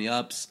definitely on the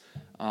ups.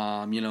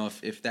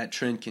 If that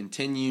trend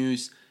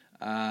continues,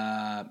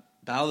 Battle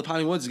of the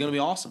Piney Woods is going to be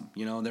awesome.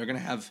 They're going to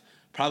have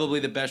probably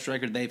the best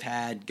record they've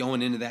had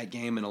going into that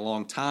game in a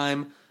long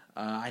time.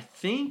 I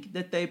think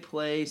that they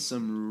play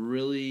some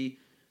really,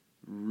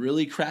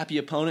 really crappy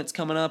opponents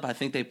coming up. I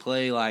think they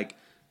play like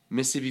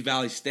Mississippi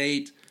Valley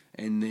State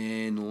and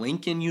then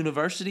Lincoln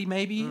University,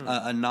 maybe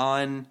a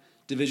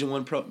non-Division I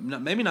pro,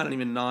 maybe not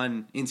even a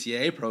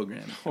non-NCAA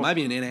program. It might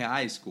be an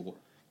NAIA school.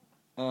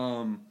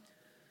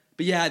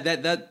 But yeah,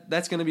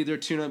 that's going to be their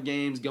tune-up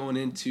games going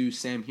into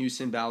Sam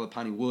Houston, Battle of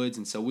Piney Woods,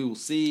 and so we will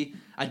see.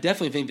 I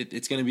definitely think that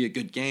it's going to be a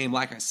good game.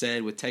 Like I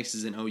said, with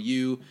Texas and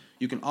OU,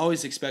 you can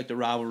always expect a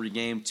rivalry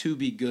game to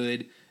be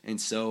good, and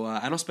so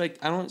I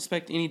don't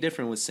expect any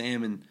different with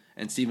Sam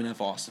and Stephen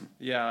F. Austin.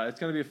 Yeah, it's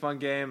going to be a fun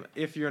game.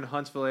 If you're in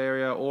Huntsville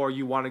area or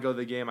you want to go to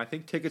the game, I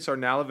think tickets are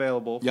now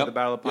available for the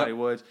Battle of Piney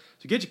Woods.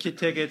 So get your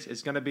tickets.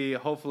 It's going to be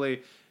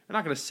hopefully. We're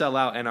not going to sell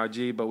out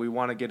NRG, but we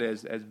want to get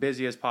it as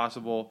busy as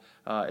possible.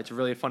 It's a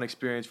really fun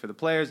experience for the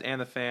players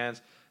and the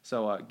fans.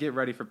 So get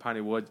ready for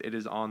Piney Woods. It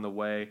is on the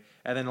way.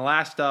 And then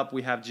last up,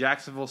 we have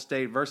Jacksonville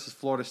State versus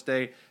Florida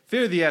State.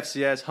 Fear the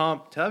FCS.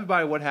 Hump, tell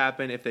everybody what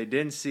happened if they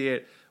didn't see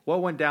it.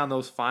 What went down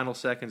those final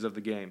seconds of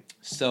the game?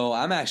 So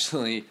I'm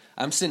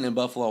sitting in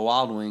Buffalo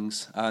Wild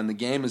Wings, and the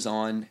game is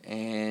on.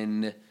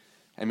 And,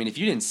 I mean, if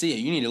you didn't see it,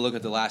 you need to look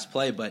at the last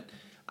play. But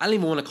I don't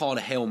even want to call it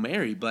a Hail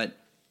Mary, but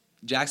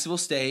Jacksonville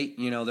State,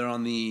 they're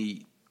on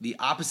the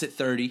opposite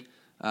 30.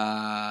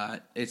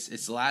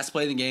 It's the last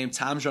play of the game.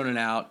 Time's running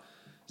out.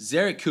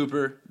 Zarek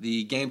Cooper,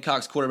 the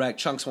Gamecocks quarterback,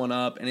 chunks one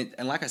up.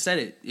 And like I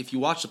said, if you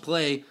watch the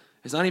play,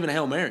 it's not even a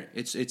Hail Mary.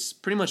 It's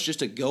pretty much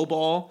just a go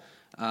ball.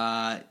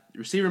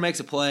 Receiver makes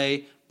a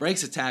play,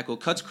 breaks a tackle,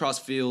 cuts across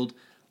field,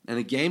 and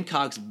the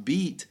Gamecocks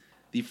beat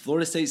the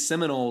Florida State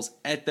Seminoles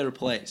at their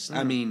place.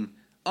 I mean,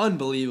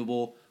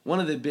 unbelievable. One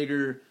of the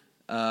bigger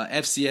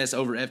FCS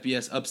over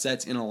FBS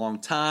upsets in a long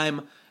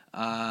time.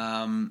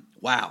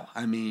 Wow.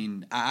 I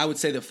mean, I would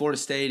say that Florida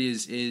State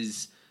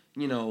is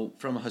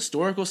from a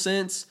historical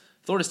sense,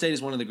 Florida State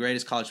is one of the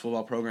greatest college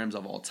football programs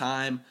of all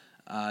time.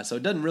 So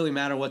it doesn't really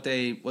matter what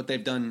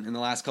they've done in the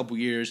last couple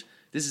years.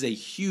 This is a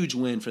huge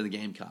win for the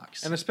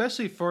Gamecocks. And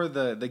especially for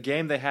the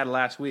game they had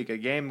last week, a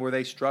game where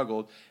they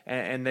struggled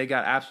and they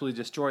got absolutely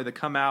destroyed. To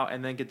come out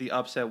and then get the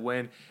upset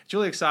win, it's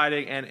really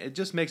exciting, and it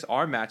just makes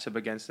our matchup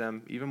against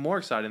them even more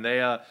exciting.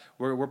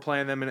 We're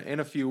playing them in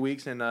a few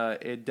weeks, and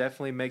it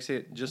definitely makes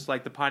it, just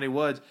like the Piney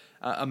Woods,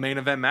 a main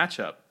event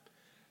matchup.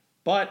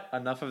 But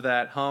enough of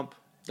that. Hump.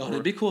 Oh,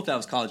 it'd be cool if that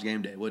was College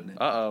Game Day, wouldn't it?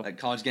 Uh-oh. Like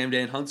College Game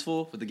Day in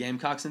Huntsville with the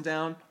Gamecocks in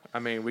town. I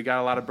mean, we got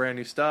a lot of brand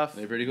new stuff.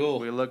 They're pretty cool.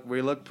 We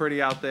look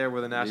pretty out there.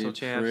 We're the national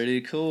champs. Pretty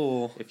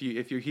cool. If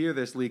you hear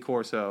this, Lee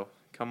Corso,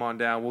 come on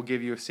down. We'll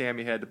give you a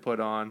Sammy head to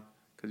put on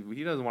because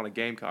he doesn't want a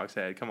Gamecocks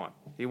head. Come on,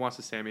 he wants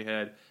a Sammy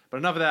head. But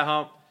enough of that,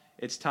 Hump.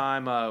 It's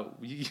time.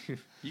 You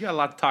got a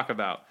lot to talk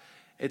about.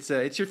 It's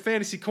your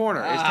fantasy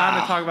corner. It's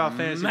time to talk about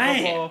fantasy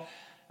football.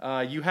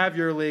 You have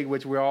your league,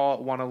 which we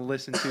all want to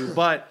listen to,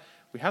 but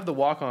we have the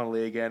walk-on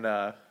league, and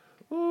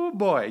oh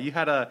boy, you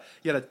had a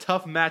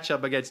tough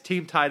matchup against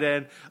team tight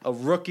end, a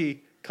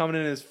rookie coming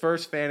in his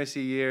first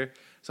fantasy year.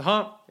 So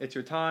Hump, it's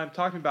your time.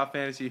 Talk to me about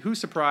fantasy. Who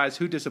surprised?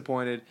 Who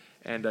disappointed?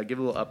 And give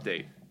a little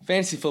update.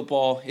 Fantasy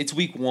football. It's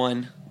week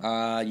 1.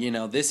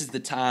 This is the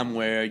time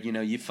where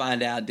you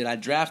find out: did I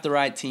draft the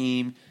right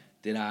team?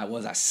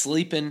 Was I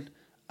sleeping?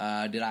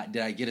 Did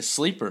I get a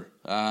sleeper?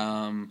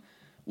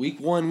 Week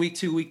 1, week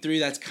 2, week 3.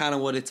 That's kind of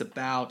what it's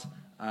about.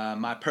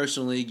 My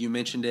personal league, you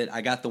mentioned it.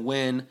 I got the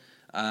win.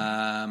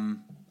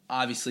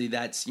 Obviously,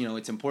 that's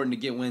it's important to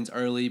get wins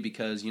early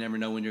because you never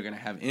know when you're going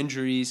to have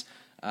injuries,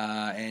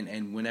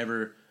 and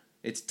whenever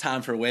it's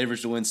time for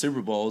waivers to win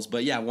Super Bowls.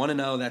 But yeah,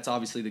 1-0, that's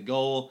obviously the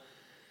goal.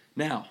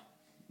 Now,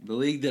 The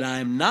league that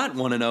I'm not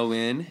 1-0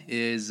 in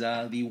is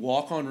the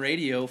Walk On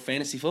Radio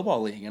Fantasy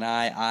Football League, and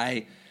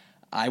I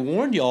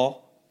warned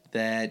y'all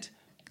that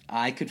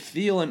I could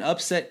feel an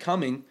upset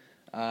coming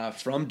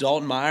from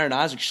Dalton Meyer and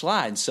Isaac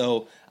Schley.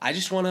 So I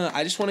just want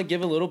to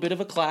give a little bit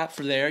of a clap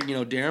for there. You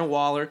know, Darren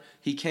Waller,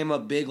 he came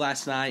up big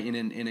last night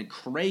in a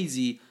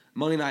crazy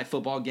Monday Night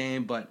Football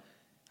game. But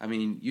I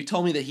mean, you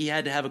told me that he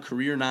had to have a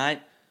career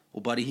night.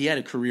 Well, buddy, he had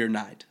a career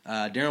night.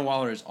 Darren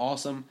Waller is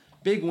awesome.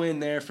 Big win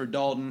there for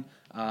Dalton.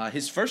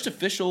 His first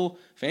official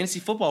fantasy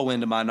football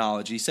win, to my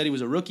knowledge. He said he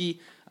was a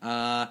rookie.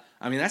 I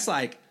mean, that's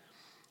like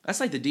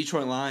the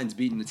Detroit Lions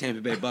beating the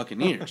Tampa Bay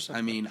Buccaneers.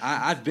 I mean,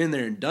 I've been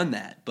there and done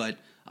that. But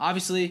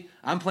obviously,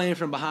 I'm playing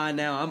from behind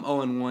now. I'm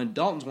 0-1.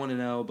 Dalton's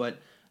 1-0. But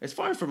as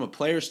far as from a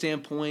player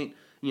standpoint,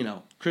 you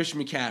know,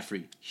 Christian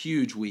McCaffrey,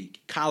 huge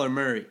week. Kyler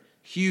Murray,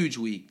 huge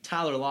week.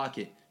 Tyler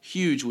Lockett,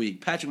 huge week.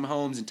 Patrick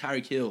Mahomes and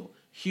Tyreek Hill,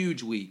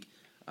 huge week.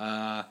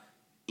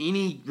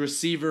 Any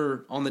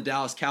receiver on the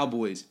Dallas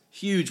Cowboys,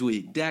 huge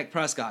week. Dak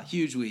Prescott,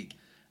 huge week.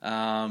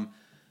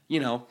 You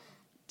know,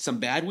 some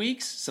bad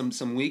weeks,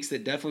 some weeks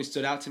that definitely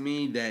stood out to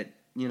me that,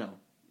 you know,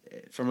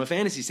 from a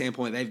fantasy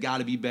standpoint, they've got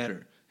to be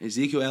better.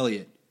 Ezekiel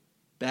Elliott,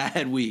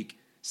 bad week.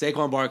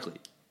 Saquon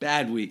Barkley,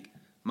 bad week.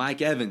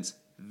 Mike Evans,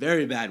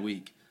 very bad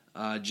week.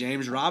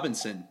 James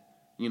Robinson,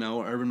 you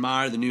know, Urban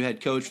Meyer, the new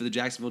head coach for the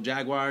Jacksonville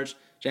Jaguars.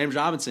 James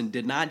Robinson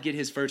did not get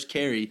his first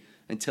carry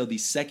until the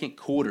second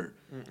quarter.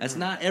 That's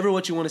not ever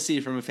what you want to see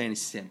from a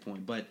fantasy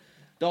standpoint. But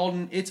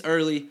Dalton, it's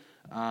early.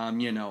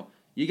 You know,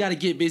 you got to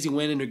get busy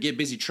winning or get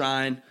busy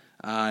trying.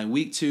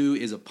 Week 2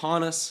 is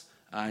upon us.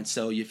 And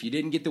so if you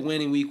didn't get the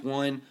win in week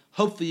 1,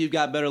 hopefully you've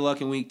got better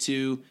luck in week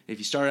 2. If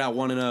you started out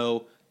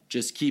 1-0,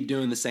 just keep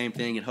doing the same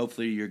thing, and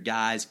hopefully your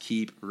guys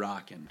keep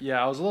rocking.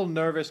 Yeah, I was a little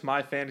nervous.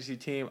 My fantasy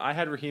team, I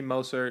had Raheem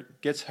Mostert,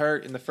 gets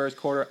hurt in the first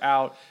quarter,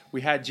 out.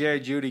 We had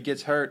Jerry Jeudy,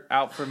 gets hurt,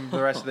 out from the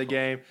rest of the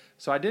game.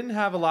 So I didn't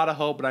have a lot of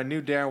hope, but I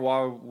knew Darren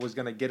Waller was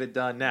going to get it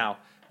done. Now,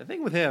 the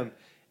thing with him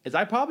is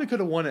I probably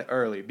could have won it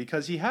early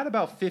because he had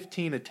about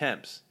 15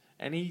 attempts,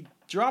 and he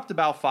dropped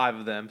about 5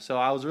 of them. So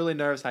I was really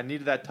nervous. I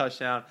needed that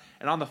touchdown.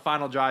 And on the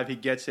final drive, he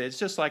gets it. It's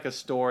just like a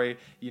story.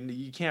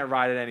 You can't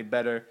write it any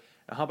better.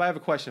 Now, Hump, I have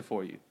a question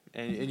for you.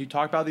 And you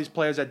talk about these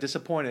players that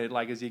disappointed,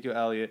 like Ezekiel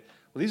Elliott.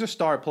 Well, these are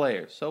star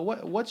players. So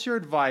what's your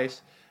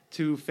advice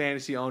to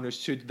fantasy owners?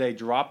 Should they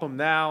drop them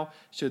now?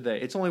 Should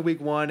they? It's only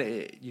week 1.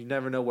 You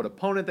never know what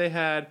opponent they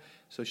had.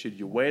 So should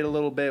you wait a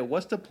little bit?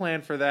 What's the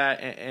plan for that?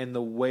 And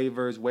the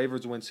waivers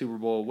win Super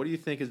Bowl. What do you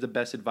think is the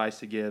best advice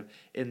to give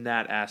in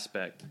that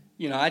aspect?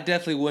 You know, I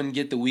definitely wouldn't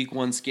get the week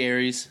 1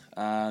 scaries.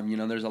 You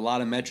know, there's a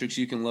lot of metrics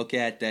you can look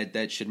at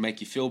that should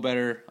make you feel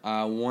better.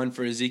 One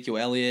for Ezekiel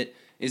Elliott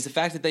is the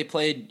fact that they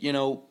played, you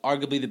know,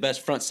 arguably the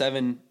best front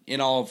 7 in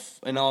all of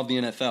the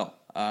NFL.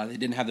 They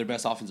didn't have their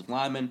best offensive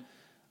lineman.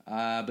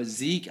 But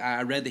Zeke,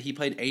 I read that he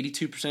played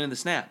 82% of the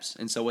snaps.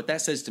 And so what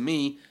that says to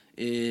me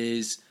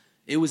is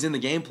it was in the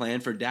game plan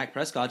for Dak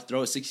Prescott to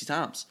throw it 60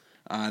 times.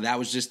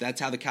 That's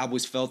how the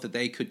Cowboys felt that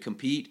they could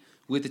compete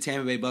with the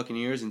Tampa Bay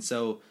Buccaneers. And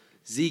so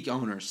Zeke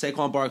owners,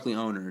 Saquon Barkley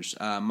owners,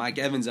 Mike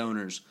Evans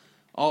owners,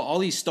 all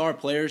these star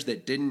players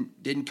that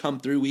didn't come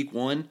through week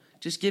 1,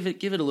 just give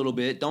it a little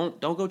bit. Don't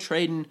go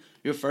trading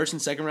your first and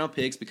second round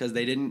picks because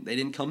they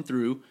didn't come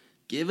through.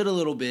 Give it a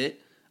little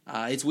bit.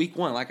 It's week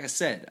 1, like I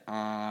said.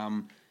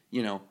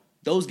 You know,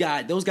 those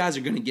guys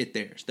are going to get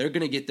theirs. They're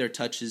going to get their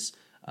touches.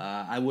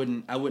 I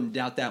wouldn't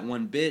doubt that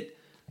one bit.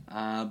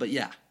 But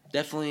yeah,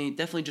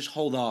 definitely just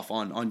hold off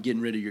on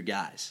getting rid of your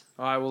guys.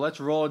 All right, well, let's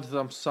roll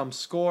into some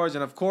scores.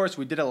 And, of course,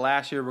 we did it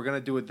last year. We're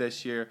going to do it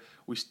this year.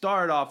 We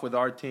started off with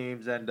our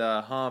teams, and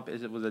Hump,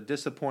 it was a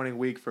disappointing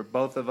week for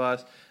both of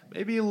us.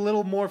 Maybe a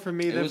little more for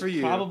me than for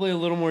you. Probably a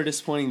little more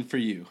disappointing for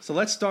you. So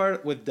let's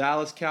start with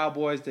Dallas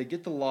Cowboys. They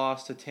get the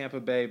loss to Tampa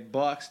Bay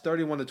Bucks,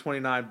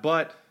 31-29.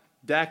 But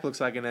Dak looks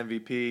like an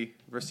MVP.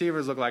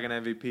 Receivers look like an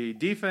MVP.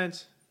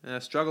 Defense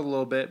struggled a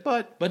little bit,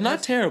 but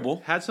not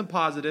terrible. Had some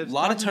positives. A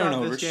lot of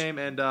turnovers. This game,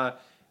 and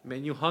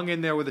man, you hung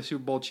in there with the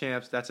Super Bowl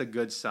champs. That's a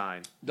good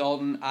sign.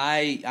 Dalton,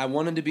 I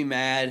wanted to be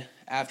mad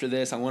after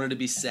this. I wanted to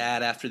be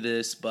sad after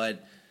this,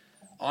 but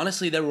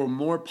honestly, there were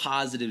more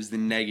positives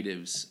than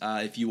negatives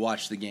if you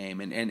watched the game.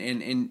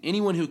 And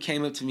anyone who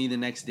came up to me the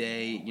next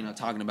day, you know,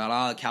 talking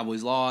about, the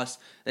Cowboys lost,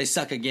 they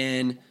suck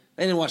again,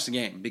 they didn't watch the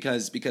game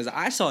because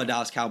I saw a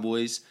Dallas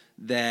Cowboys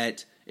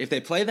that if they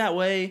play that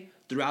way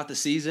throughout the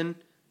season,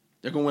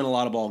 they're going to win a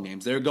lot of ball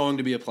games. They're going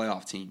to be a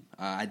playoff team.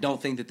 I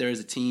don't think that there is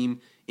a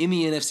team in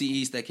the NFC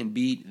East that can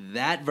beat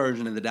that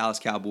version of the Dallas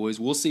Cowboys.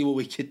 We'll see what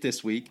we get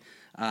this week.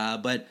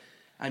 But,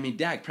 I mean,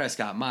 Dak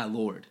Prescott, my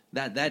Lord.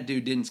 That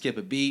dude didn't skip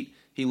a beat.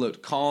 He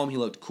looked calm. He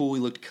looked cool. He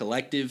looked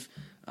collective.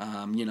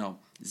 You know,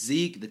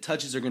 Zeke, the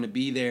touches are going to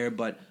be there.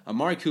 But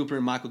Amari Cooper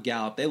and Michael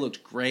Gallup, they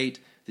looked great.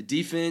 The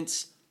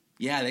defense,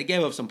 yeah, they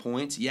gave up some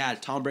points. Yeah,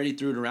 Tom Brady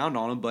threw it around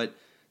on them, but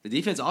the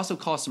defense also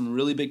caused some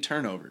really big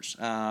turnovers.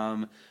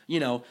 You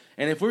know,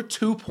 and if we're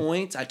 2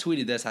 points, I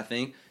tweeted this, I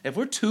think. If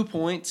we're 2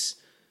 points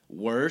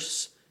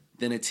worse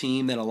than a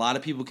team that a lot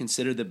of people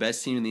consider the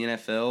best team in the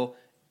NFL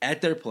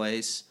at their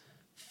place,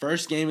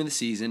 first game of the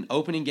season,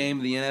 opening game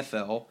of the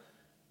NFL.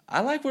 I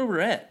like where we're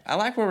at.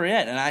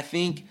 And I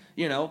think,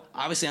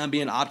 obviously I'm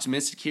being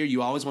optimistic here.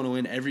 You always want to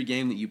win every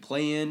game that you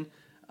play in.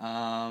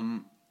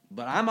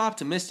 But I'm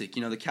optimistic.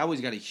 The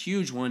Cowboys got a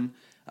huge one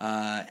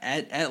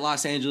at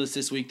Los Angeles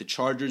this week. The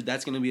Chargers,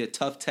 that's going to be a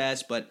tough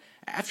test. But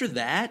after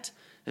that,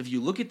 if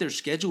you look at their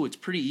schedule, it's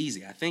pretty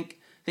easy. I think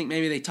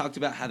maybe they talked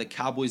about how the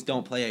Cowboys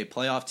don't play a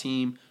playoff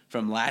team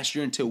from last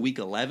year until week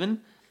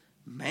 11.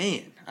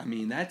 Man, I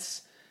mean, that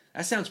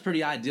sounds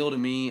pretty ideal to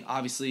me.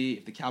 Obviously,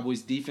 if the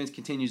Cowboys' defense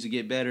continues to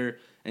get better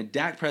and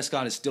Dak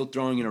Prescott is still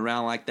throwing it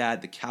around like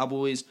that, the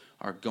Cowboys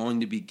are going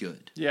to be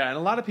good. Yeah, and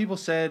a lot of people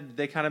said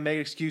they kind of made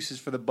excuses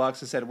for the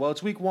Bucs and said, well,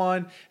 it's week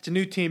 1. It's a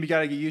new team. You got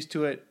to get used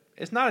to it.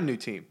 It's not a new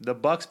team. The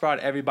Bucs brought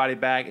everybody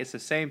back. It's the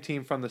same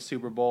team from the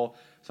Super Bowl.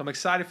 So I'm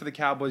excited for the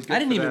Cowboys. I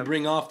didn't even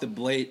bring up the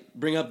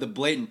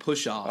blatant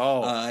push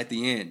off at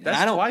the end.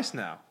 That's twice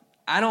now.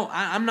 I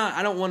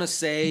don't want to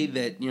say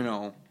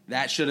that,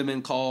 that should have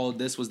been called.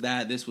 This was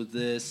that. This was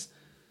this.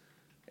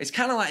 It's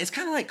kind of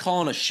like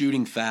calling a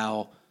shooting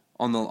foul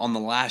on the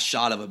last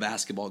shot of a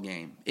basketball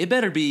game. It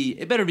better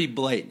be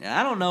blatant. And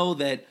I don't know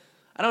that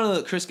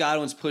Chris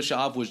Godwin's push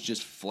off was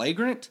just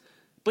flagrant,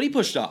 but he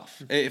pushed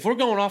off. If we're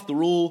going off the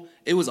rule,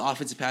 it was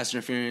offensive pass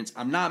interference.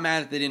 I'm not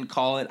mad that they didn't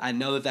call it. I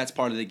know that that's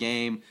part of the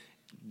game.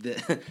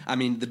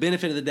 The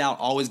benefit of the doubt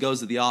always goes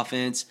to the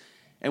offense.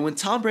 And when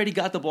Tom Brady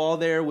got the ball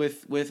there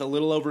with a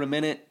little over a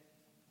minute,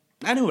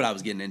 I knew what I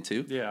was getting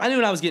into. Yeah. I knew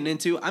what I was getting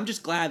into. I'm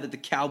just glad that the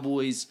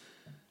Cowboys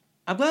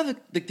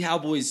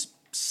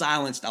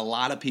silenced a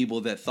lot of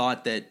people that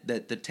thought that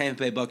the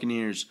Tampa Bay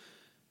Buccaneers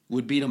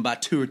would beat them by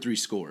 2 or 3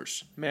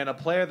 scores. Man, a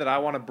player that I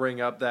want to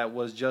bring up that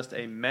was just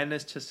a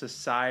menace to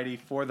society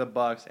for the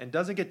Bucs and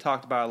doesn't get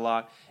talked about a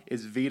lot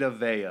is Vita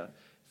Vea.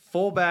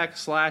 Fullback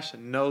 /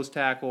 nose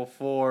tackle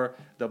for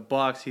the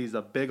Bucs. He's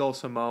a big old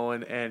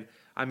Samoan, and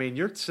I mean,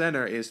 your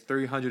center is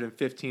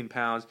 315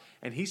 pounds,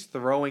 and he's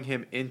throwing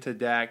him into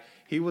Dak.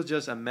 He was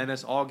just a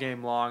menace all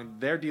game long.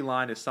 Their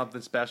D-line is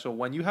something special.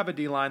 When you have a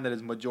D-line that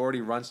is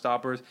majority run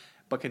stoppers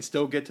but can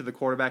still get to the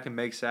quarterback and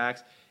make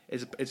sacks,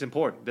 it's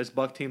important. This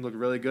Buck team looked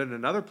really good, and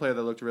another player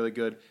that looked really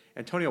good,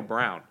 Antonio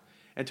Brown.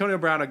 Antonio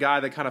Brown, a guy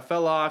that kind of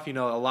fell off. A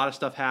lot of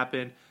stuff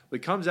happened. But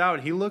he comes out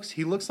and he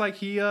looks like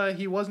he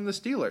was in the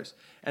Steelers.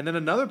 And then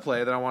another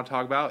player that I want to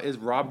talk about is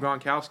Rob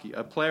Gronkowski,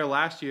 a player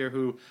last year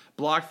who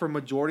blocked for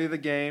majority of the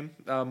game,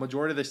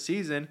 majority of the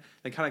season,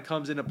 and kind of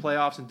comes into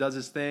playoffs and does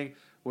his thing.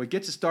 Well, he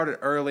gets it started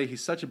early.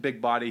 He's such a big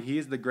body. He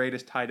is the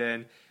greatest tight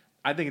end,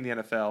 I think, in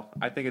the NFL.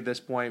 I think at this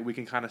point we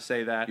can kind of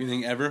say that. You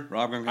think ever?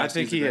 Rob Gronkowski? I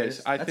think he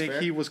is. I think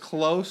fair. he was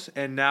close,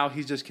 and now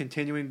he's just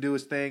continuing to do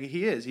his thing.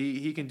 He is.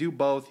 He can do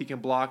both. He can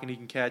block and he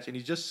can catch, and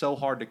he's just so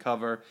hard to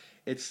cover.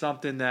 It's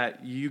something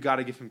that you got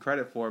to give him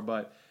credit for.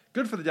 But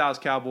good for the Dallas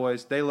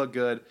Cowboys. They look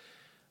good.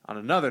 On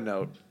another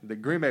note, the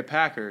Green Bay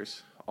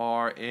Packers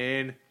are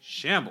in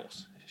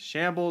shambles.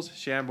 Shambles.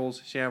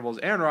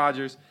 Aaron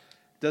Rodgers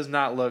does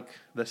not look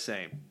the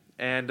same.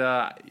 And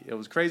it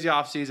was crazy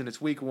offseason. It's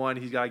week 1.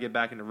 He's got to get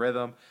back into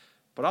rhythm.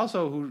 But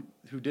also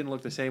who didn't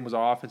look the same was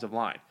our offensive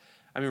line.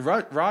 I mean,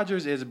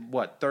 Rodgers is,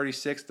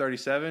 36,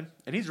 37?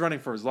 And he's running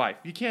for his life.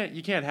 You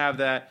can't have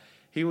that.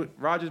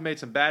 Rodgers made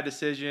some bad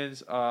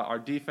decisions. Our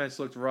defense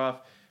looked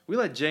rough. We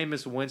let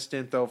Jameis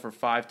Winston throw for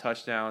 5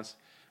 touchdowns,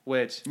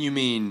 which... You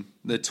mean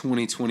the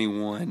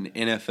 2021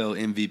 NFL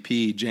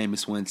MVP,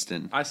 Jameis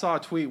Winston. I saw a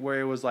tweet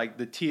where it was like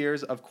the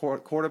tiers of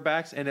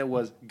quarterbacks, and it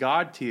was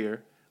God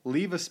tier,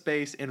 leave a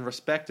space in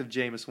respect of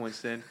Jameis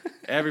Winston,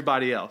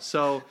 everybody else.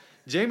 So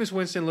Jameis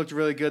Winston looked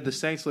really good. The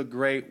Saints looked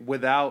great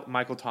without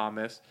Michael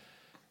Thomas.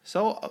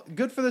 So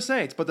good for the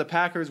Saints. But the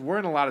Packers, we're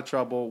in a lot of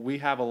trouble. We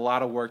have a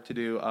lot of work to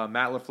do.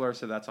 Matt LaFleur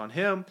said that's on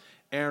him.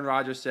 Aaron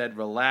Rodgers said,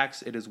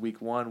 relax. It is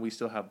week 1. We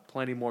still have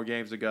plenty more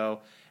games to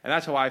go. And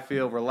that's how I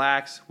feel.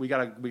 Relax. We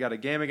got a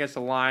game against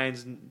the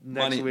Lions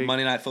next week.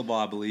 Monday Night Football,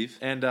 I believe.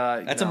 And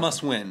that's a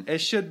must-win. It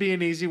should be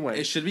an easy win.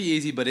 It should be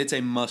easy, but it's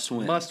a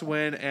must-win.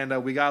 Must-win,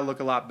 and we got to look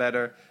a lot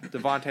better.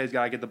 Devontae's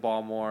got to get the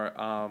ball more.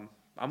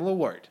 I'm a little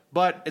worried.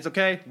 But it's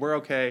okay. We're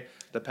okay.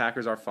 The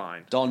Packers are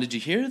fine. Dalton, did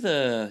you hear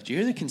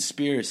the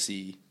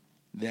conspiracy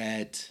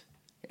that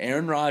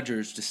Aaron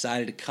Rodgers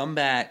decided to come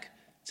back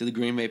to the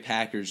Green Bay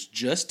Packers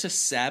just to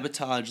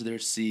sabotage their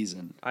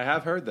season? I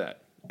have heard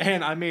that.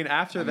 And,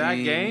 after that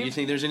game... You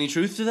think there's any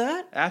truth to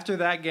that? After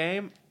that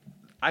game,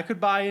 I could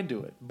buy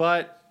into it.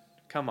 But,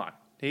 come on.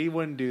 He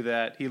wouldn't do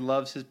that. He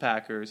loves his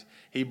Packers.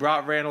 He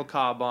brought Randall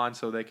Cobb on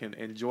so they can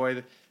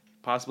enjoy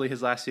possibly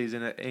his last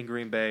season in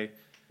Green Bay.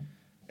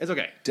 It's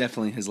okay.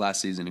 Definitely his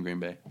last season in Green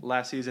Bay.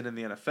 Last season in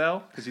the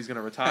NFL because he's going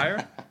to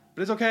retire.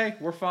 But it's okay.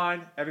 We're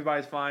fine.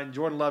 Everybody's fine.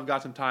 Jordan Love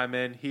got some time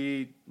in.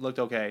 He looked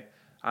okay.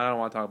 I don't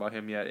want to talk about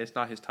him yet. It's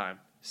not his time.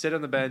 Sit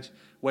on the bench.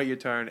 Wait your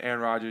turn. Aaron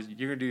Rodgers,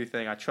 you're going to do your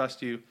thing. I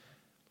trust you.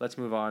 Let's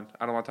move on.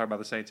 I don't want to talk about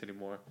the Saints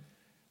anymore.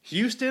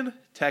 Houston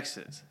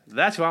Texans.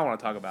 That's who I want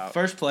to talk about.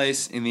 First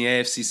place in the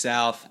AFC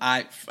South.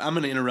 I'm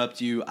going to interrupt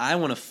you. I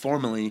want to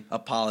formally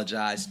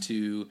apologize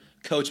to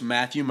Coach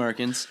Matthew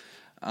Merkins.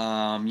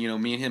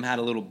 Me and him had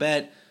a little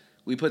bet.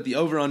 We put the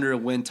over-under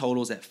win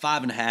totals at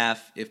 5.5.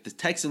 If the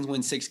Texans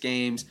win 6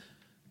 games,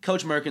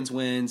 Coach Merkins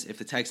wins. If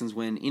the Texans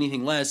win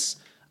anything less,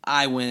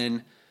 I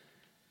win.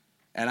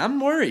 And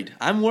I'm worried.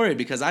 I'm worried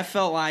because I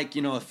felt like,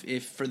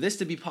 if for this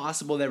to be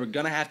possible, they were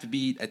going to have to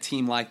beat a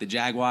team like the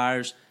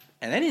Jaguars.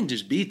 And they didn't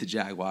just beat the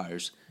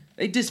Jaguars.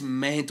 They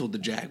dismantled the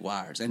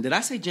Jaguars. And did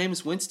I say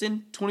Jameis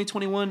Winston,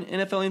 2021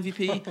 NFL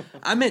MVP?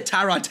 I meant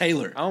Tyrod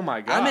Taylor. Oh, my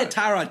God. I meant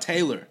Tyrod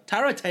Taylor.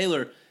 Tyrod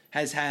Taylor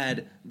has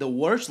had the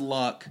worst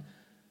luck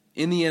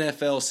in the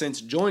NFL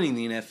since joining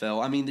the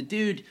NFL. I mean, the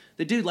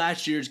dude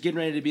last year is getting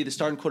ready to be the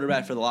starting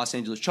quarterback for the Los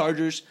Angeles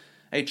Chargers.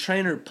 A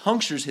trainer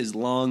punctures his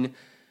lung,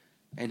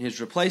 and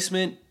his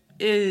replacement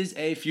is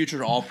a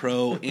future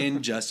All-Pro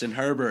in Justin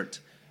Herbert.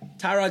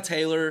 Tyrod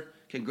Taylor,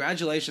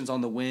 congratulations on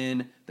the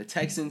win. The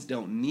Texans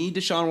don't need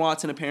Deshaun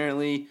Watson,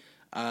 apparently.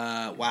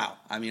 Wow.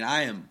 I mean,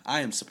 I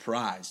am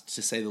surprised,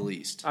 to say the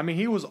least. I mean,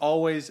 he was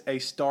always a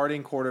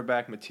starting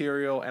quarterback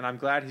material, and I'm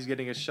glad he's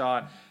getting a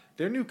shot.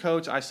 Their new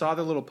coach, I saw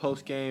their little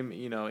post-game,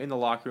 in the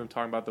locker room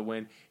talking about the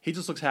win. He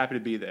just looks happy to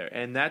be there.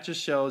 And that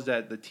just shows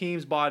that the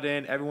team's bought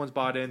in, everyone's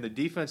bought in, the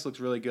defense looks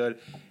really good.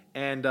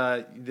 And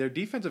their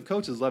defensive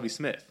coach is Lovie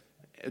Smith,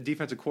 a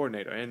defensive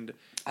coordinator. And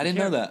I didn't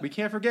know that. We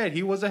can't forget,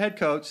 he was a head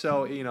coach.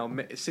 So,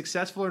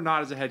 successful or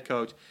not as a head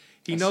coach,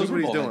 he knows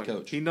what he's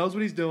doing. He knows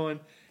what he's doing,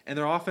 and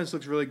their offense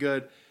looks really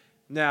good.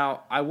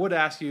 Now, I would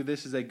ask you,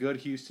 this is a good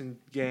Houston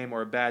game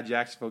or a bad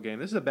Jacksonville game.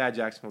 This is a bad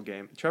Jacksonville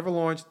game. Trevor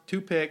Lawrence,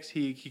 2 picks.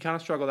 He kind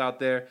of struggled out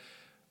there.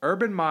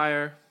 Urban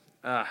Meyer,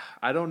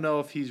 I don't know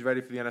if he's ready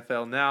for the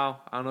NFL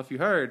now. I don't know if you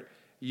heard,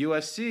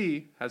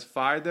 USC has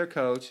fired their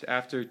coach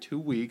after 2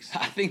 weeks.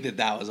 I think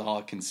that was all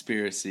a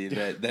conspiracy,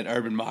 that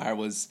Urban Meyer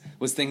was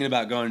thinking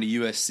about going to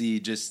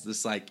USC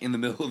just like in the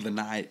middle of the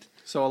night.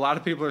 So a lot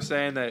of people are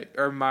saying that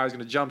Urban Meyer is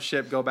going to jump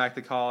ship, go back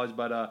to college,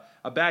 but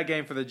a bad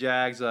game for the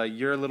Jags.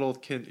 Your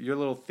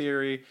little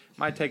theory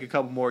might take a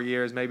couple more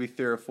years, maybe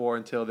 3 or 4,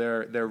 until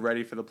they're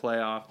ready for the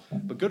playoff.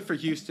 But good for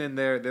Houston.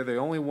 They're the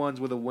only ones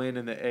with a win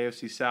in the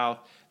AFC South.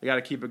 They got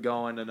to keep it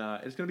going, and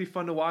it's going to be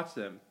fun to watch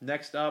them.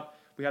 Next up,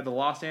 we have the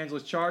Los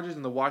Angeles Chargers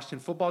and the Washington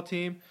Football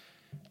Team.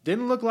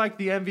 Didn't look like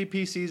the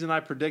MVP season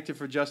I predicted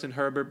for Justin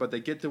Herbert, but they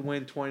get to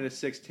win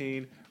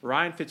 20-16.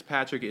 Ryan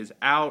Fitzpatrick is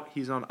out.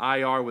 He's on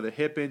IR with a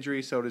hip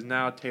injury. So it is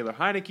now Taylor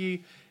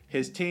Heineke.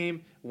 His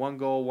team, 1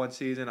 goal, 1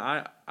 season.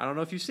 I don't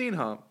know if you've seen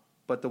him,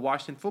 but the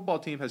Washington Football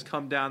Team has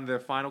come down to their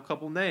final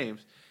couple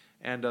names.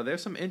 And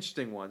there's some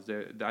interesting ones.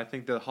 I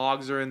think the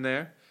Hogs are in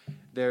there.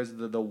 There's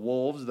the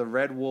Wolves. The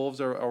Red Wolves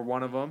are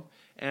one of them.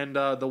 And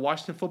the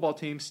Washington Football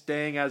Team,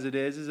 staying as it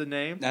is a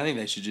name. I think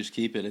they should just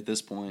keep it at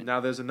this point. Now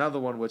there's another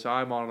one which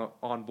I'm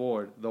on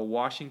board. The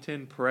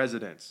Washington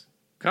Presidents.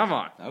 Come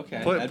on.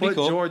 Okay, that'd be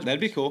cool. That'd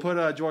be cool.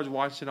 Put George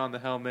Washington on the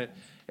helmet.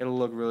 It'll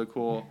look really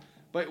cool.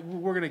 But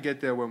we're going to get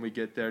there when we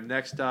get there.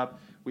 Next up,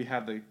 we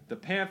have the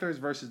Panthers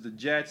versus the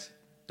Jets.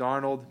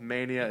 Darnold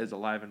Mania is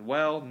alive and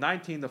well,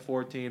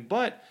 19-14.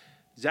 But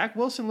Zach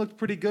Wilson looked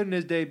pretty good in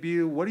his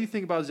debut. What do you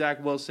think about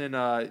Zach Wilson?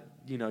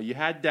 You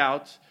had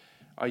doubts.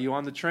 Are you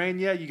on the train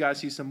yet? You got to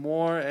see some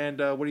more. And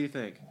what do you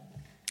think?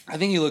 I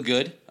think he looked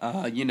good.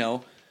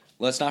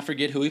 Let's not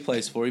forget who he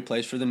plays for. He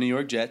plays for the New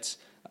York Jets.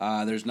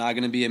 There's not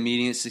going to be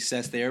immediate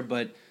success there.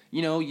 But,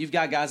 you've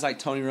got guys like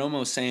Tony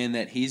Romo saying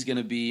that he's going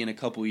to be, in a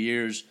couple of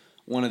years,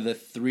 one of the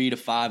 3 to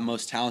 5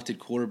 most talented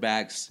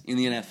quarterbacks in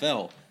the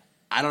NFL.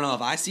 I don't know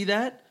if I see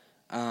that.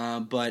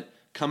 But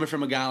coming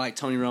from a guy like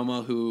Tony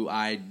Romo, who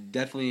I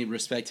definitely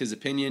respect his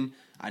opinion,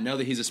 I know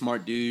that he's a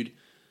smart dude.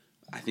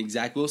 I think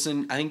Zach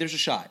Wilson, I think there's a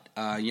shot.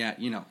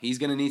 He's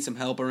going to need some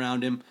help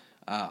around him.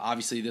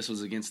 Obviously, this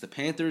was against the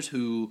Panthers,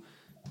 who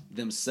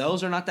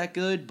themselves are not that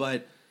good.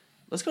 But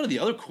let's go to the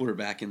other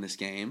quarterback in this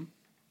game.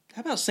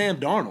 How about Sam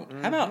Darnold?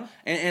 Mm-hmm. How about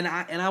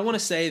and I want to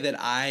say that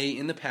I,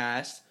 in the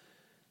past,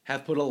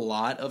 have put a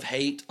lot of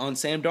hate on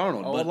Sam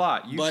Darnold. A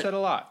lot. You said a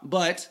lot.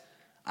 But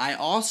I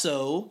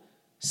also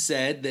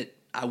said that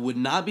I would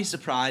not be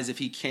surprised if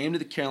he came to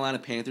the Carolina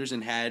Panthers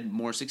and had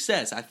more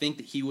success. I think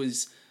that he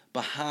was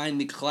behind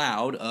the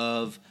cloud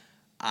of,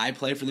 I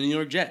play for the New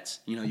York Jets.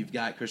 You've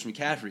got Christian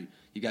McCaffrey,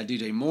 you've got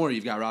DJ Moore,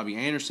 you've got Robbie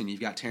Anderson,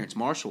 you've got Terrence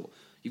Marshall.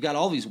 You've got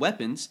all these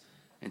weapons,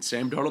 and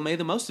Sam Darnold made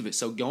the most of it.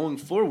 So going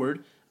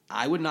forward,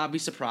 I would not be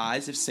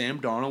surprised if Sam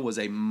Darnold was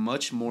a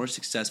much more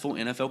successful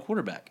NFL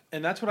quarterback.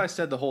 And that's what I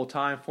said the whole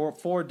time.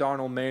 For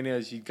Darnold Mania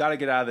is you got to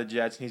get out of the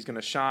Jets, and he's going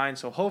to shine.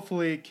 So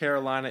hopefully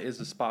Carolina is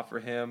the spot for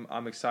him.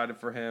 I'm excited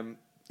for him.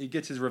 He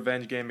gets his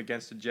revenge game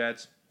against the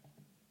Jets.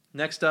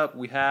 Next up,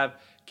 we have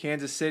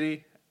Kansas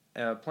City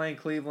playing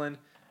Cleveland.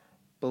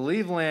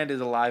 Believeland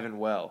is alive and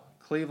well.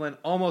 Cleveland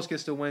almost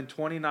gets to win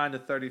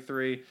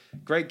 29-33.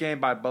 Great game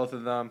by both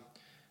of them.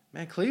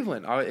 Man,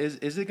 Cleveland,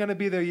 is it going to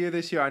be their year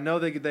this year? I know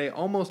they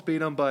almost beat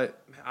them,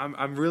 but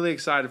I'm really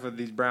excited for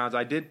these Browns.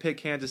 I did pick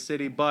Kansas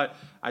City, but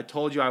I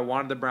told you I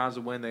wanted the Browns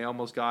to win. They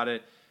almost got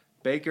it.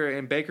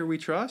 Baker we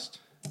trust?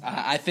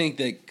 I think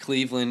that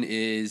Cleveland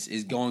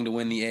is going to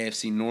win the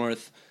AFC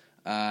North.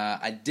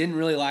 I didn't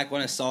really like what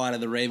I saw out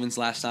of the Ravens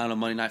last night on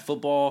Monday Night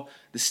Football.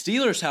 The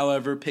Steelers,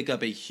 however, pick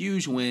up a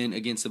huge win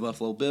against the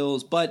Buffalo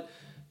Bills, but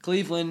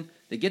Cleveland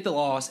They get the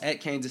loss at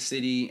Kansas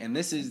City, and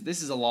this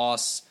is a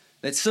loss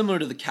that's similar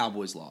to the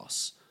Cowboys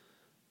loss.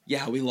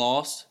 Yeah, we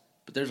lost,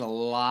 but there's a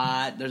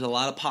lot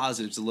of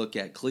positives to look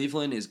at.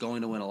 Cleveland is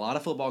going to win a lot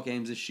of football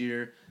games this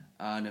year,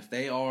 and if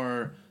they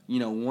are,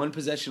 one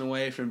possession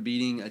away from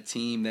beating a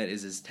team that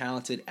is as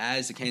talented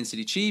as the Kansas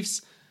City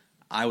Chiefs,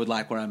 I would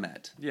like where I'm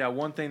at. Yeah,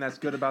 one thing that's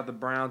good about the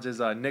Browns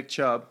is Nick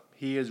Chubb.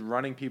 He is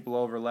running people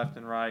over left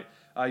and right.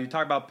 You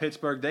talk about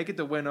Pittsburgh. They get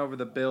the win over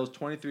the Bills,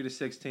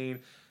 23-16.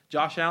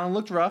 Josh Allen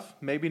looked rough.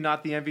 Maybe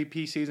not the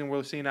MVP season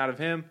we're seeing out of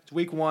him. It's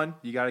week 1.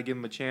 You got to give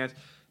him a chance.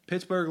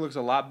 Pittsburgh looks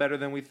a lot better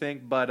than we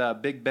think,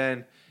 but Big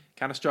Ben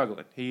kind of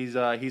struggling. He's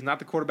not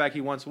the quarterback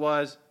he once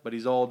was, but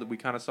he's old. We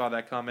kind of saw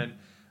that coming.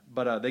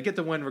 But they get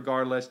the win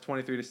regardless,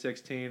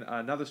 23-16.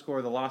 Another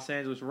score, the Los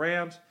Angeles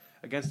Rams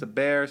against the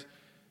Bears.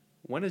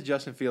 When is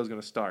Justin Fields going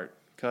to start?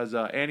 Because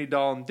Andy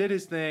Dalton did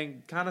his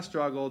thing, kind of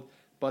struggled.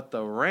 But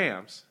the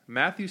Rams,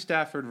 Matthew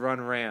Stafford run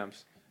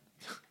Rams.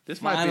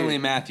 Finally,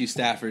 Matthew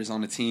Stafford is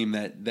on a team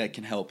that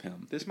can help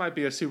him. This might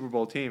be a Super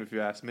Bowl team, if you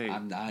ask me.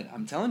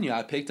 I'm telling you,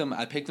 I picked him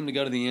to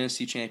go to the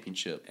NFC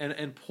Championship.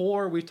 And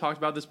we've talked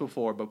about this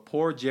before, but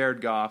poor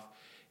Jared Goff.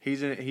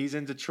 He's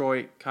in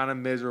Detroit, kind of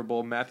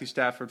miserable. Matthew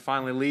Stafford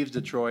finally leaves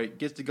Detroit,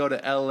 gets to go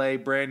to L.A.,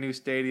 brand new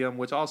stadium,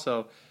 which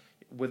also,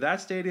 with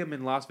that stadium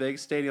in Las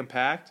Vegas stadium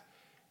packed,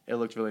 it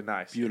looked really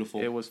nice.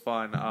 Beautiful. It was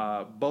fun.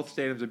 Both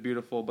stadiums are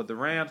beautiful, but the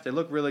Rams, they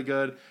look really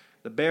good.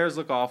 The Bears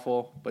look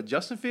awful, but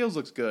Justin Fields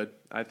looks good.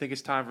 I think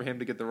it's time for him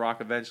to get the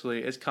rock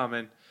eventually. It's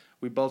coming.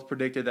 We both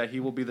predicted that he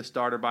will be the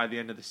starter by the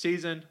end of the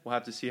season. We'll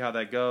have to see how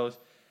that goes.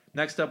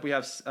 Next up, we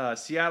have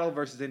Seattle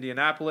versus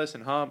Indianapolis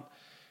and Hump.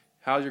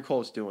 How's your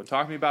Colts doing?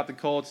 Talk to me about the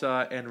Colts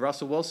and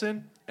Russell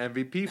Wilson,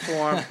 MVP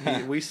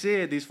form. We see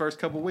it these first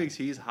couple weeks.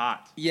 He's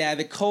hot. Yeah,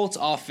 the Colts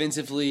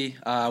offensively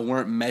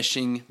weren't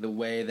meshing the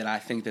way that I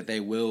think that they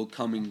will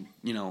coming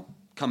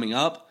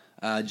up.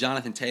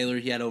 Jonathan Taylor,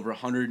 he had over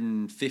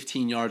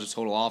 115 yards of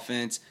total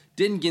offense.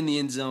 Didn't get in the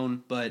end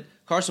zone, but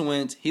Carson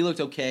Wentz, he looked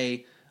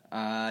okay.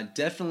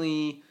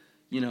 Definitely,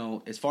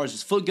 as far as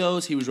his foot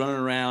goes, he was running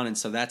around, and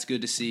so that's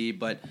good to see.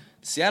 But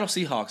the Seattle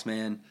Seahawks,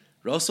 man,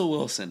 Russell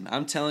Wilson,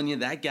 I'm telling you,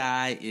 that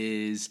guy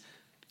is,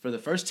 for the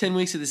first 10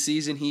 weeks of the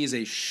season, he is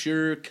a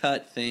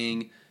sure-cut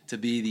thing to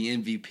be the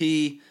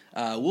MVP.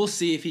 We'll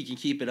see if he can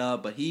keep it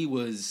up, but he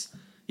was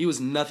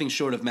nothing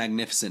short of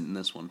magnificent in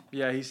this one.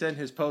 Yeah, he said in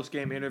his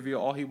post-game interview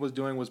all he was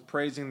doing was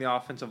praising the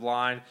offensive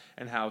line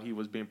and how he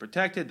was being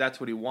protected. That's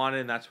what he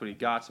wanted, and that's what he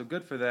got, so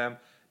good for them.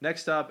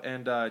 Next up,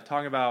 and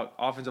talking about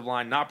offensive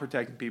line not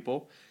protecting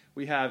people,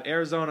 we have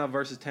Arizona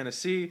versus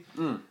Tennessee.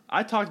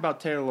 I talked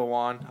about Taylor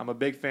Lewan. I'm a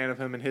big fan of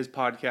him and his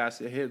podcast.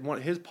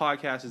 His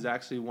podcast is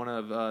actually one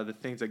of the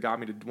things that got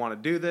me to want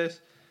to do this.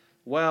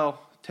 Well,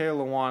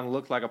 Taylor Lewan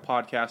looked like a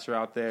podcaster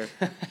out there.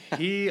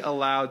 He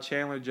allowed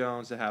Chandler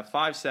Jones to have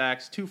 5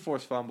 sacks, 2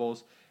 forced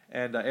fumbles,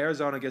 and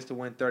Arizona gets to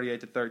win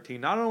 38-13.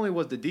 Not only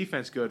was the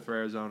defense good for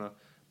Arizona,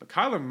 but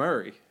Kyler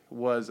Murray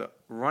was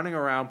running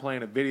around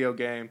playing a video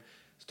game.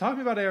 So talk to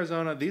me about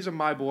Arizona. These are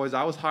my boys.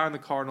 I was high on the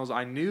Cardinals.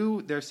 I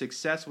knew their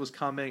success was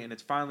coming, and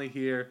it's finally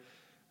here.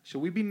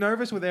 Should we be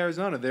nervous with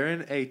Arizona? They're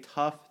in a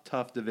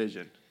tough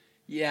division.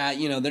 Yeah,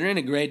 they're in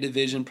a great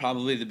division,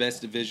 probably the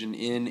best division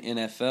in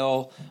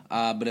NFL.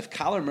 But if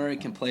Kyler Murray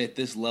can play at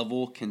this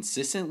level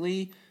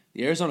consistently,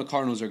 the Arizona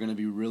Cardinals are going to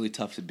be really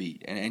tough to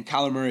beat. And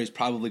Kyler Murray is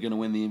probably going to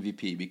win the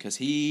MVP because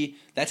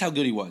that's how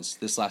good he was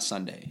this last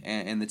Sunday.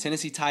 And the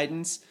Tennessee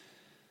Titans,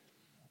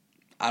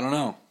 I don't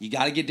know. You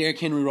got to get Derrick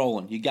Henry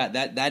rolling. You got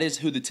that. That is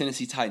who the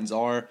Tennessee Titans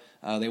are.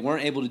 They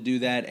weren't able to do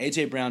that.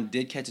 A.J. Brown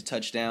did catch a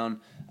touchdown,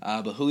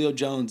 but Julio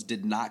Jones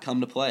did not come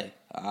to play.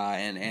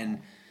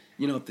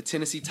 If the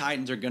Tennessee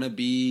Titans are going to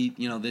be,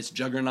 this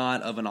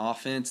juggernaut of an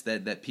offense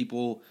that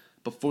people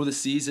before the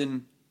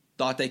season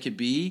thought they could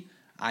be,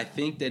 I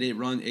think that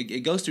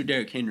it goes through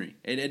Derrick Henry.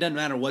 It doesn't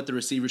matter what the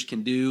receivers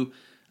can do.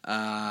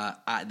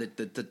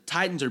 The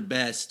Titans are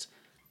best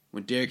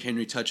when Derrick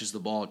Henry touches the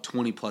ball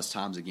 20-plus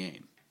times a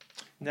game.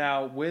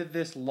 Now, with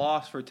this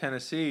loss for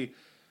Tennessee,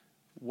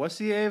 what's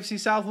the AFC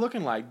South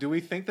looking like? Do we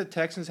think the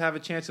Texans have a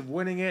chance of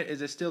winning it?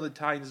 Is it still the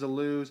Titans to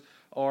lose?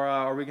 Or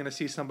are we going to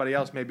see somebody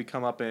else maybe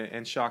come up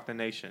and shock the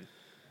nation?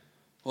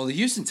 Well, the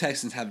Houston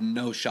Texans have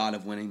no shot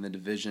of winning the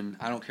division.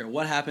 I don't care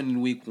what happened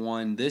in Week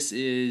 1. This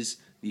is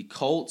the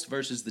Colts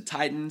versus the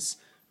Titans.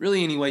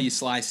 Really, any way you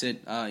slice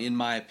it, in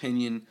my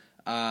opinion.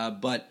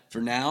 But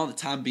for now, the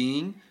time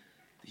being,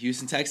 the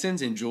Houston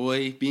Texans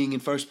enjoy being in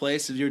first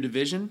place of your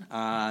division.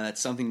 That's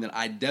something that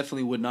I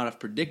definitely would not have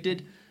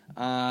predicted.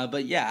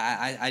 But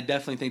yeah, I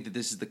definitely think that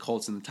this is the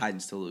Colts and the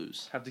Titans to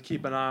lose. Have to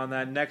keep an eye on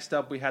that. Next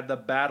up, we had the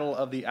battle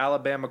of the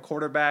Alabama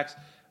quarterbacks.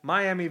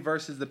 Miami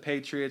versus the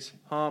Patriots.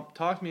 Hump,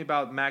 talk to me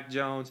about Mac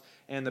Jones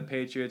and the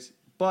Patriots.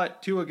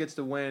 But Tua gets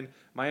the win.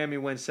 Miami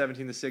wins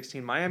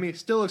 17-16. Miami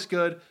still looks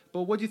good,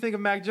 but what do you think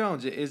of Mac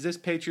Jones? Is this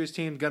Patriots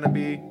team going to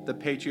be the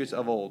Patriots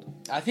of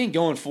old? I think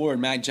going forward,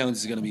 Mac Jones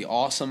is going to be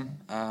awesome.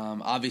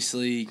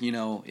 Obviously,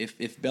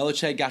 if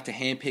Belichick got to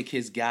handpick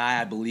his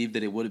guy, I believe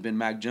that it would have been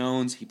Mac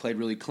Jones. He played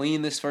really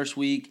clean this first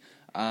week.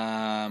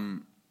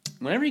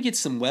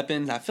 some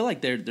weapons, I feel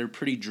like they're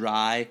pretty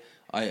dry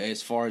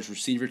as far as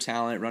receiver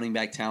talent, running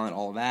back talent,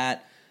 all of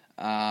that.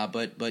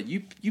 But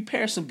you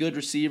pair some good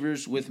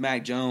receivers with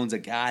Mac Jones, a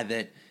guy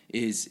that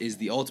is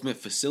the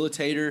ultimate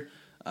facilitator.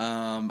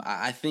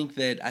 I think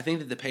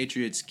that the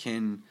Patriots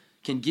can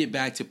get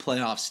back to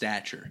playoff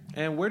stature.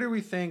 And where do we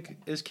think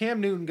is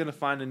Cam Newton going to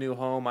find a new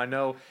home? I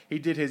know he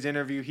did his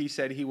interview. He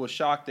said he was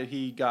shocked that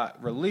he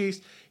got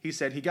released. He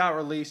said he got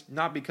released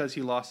not because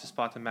he lost his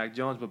spot to Mac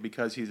Jones, but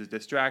because he's a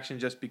distraction,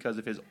 just because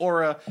of his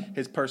aura,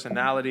 his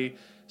personality.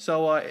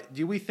 So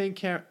do we think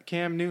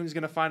Cam Newton's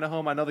going to find a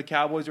home? I know the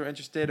Cowboys are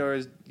interested, or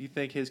do you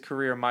think his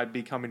career might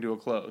be coming to a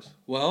close?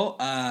 Well,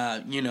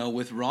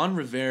 with Ron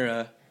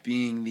Rivera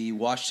being the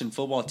Washington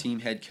football team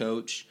head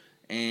coach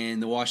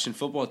and the Washington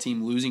football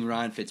team losing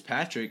Ryan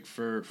Fitzpatrick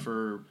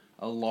for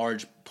a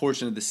large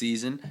portion of the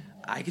season,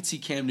 I could see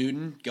Cam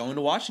Newton going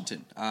to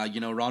Washington.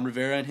 Ron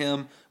Rivera and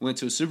him went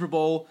to a Super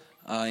Bowl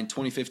in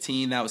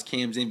 2015. That was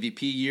Cam's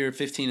MVP year,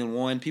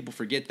 15-1. People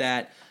forget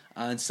that.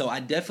 And so I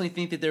definitely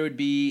think that there would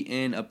be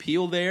an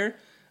appeal there,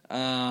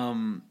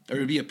 or it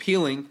would be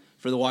appealing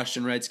for the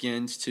Washington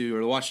Redskins or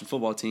the Washington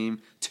football team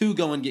to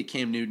go and get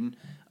Cam Newton.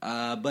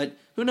 But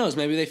who knows?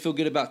 Maybe they feel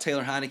good about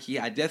Taylor Heineke.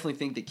 I definitely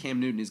think that Cam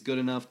Newton is good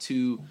enough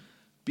to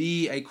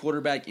be a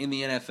quarterback in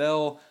the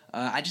NFL.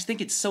 I just think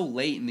it's so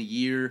late in the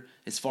year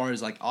as far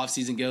as like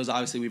offseason goes.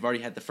 Obviously, we've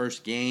already had the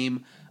first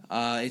game.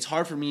 It's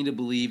hard for me to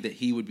believe that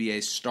he would be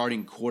a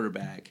starting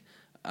quarterback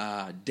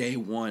day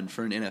one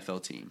for an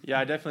NFL team. Yeah,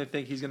 I definitely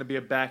think he's going to be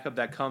a backup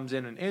that comes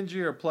in an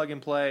injury or plug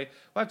and play.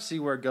 We'll have to see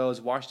where it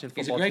goes. Washington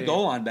football team. He's a great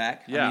goal line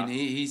back. Yeah. I mean,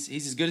 he's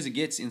as good as it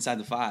gets inside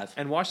the 5.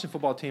 And Washington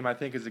football team, I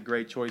think, is a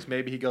great choice.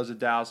 Maybe he goes to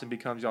Dallas and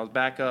becomes y'all's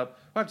backup.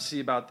 We'll have to see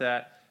about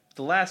that.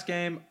 The last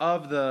game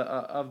of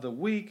the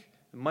week,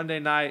 Monday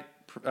night.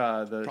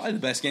 Probably the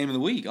best game of the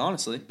week,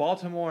 honestly.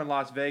 Baltimore and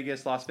Las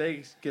Vegas. Las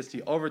Vegas gets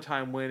the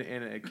overtime win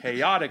in a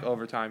chaotic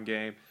overtime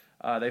game.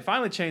 They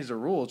finally changed the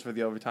rules for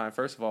the overtime,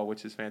 first of all,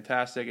 which is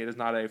fantastic. It is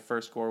not a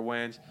first score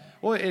wins.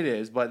 Well, it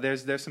is, but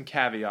there's some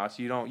caveats.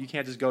 You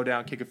can't just go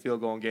down, kick a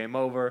field goal, and game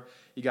over.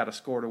 You got to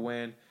score to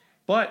win.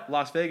 But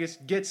Las Vegas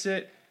gets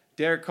it.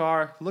 Derek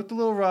Carr looked a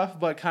little rough,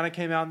 but kind of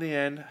came out in the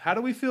end. How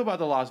do we feel about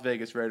the Las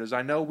Vegas Raiders?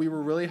 I know we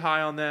were really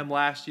high on them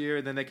last year,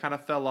 and then they kind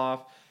of fell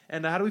off.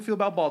 And how do we feel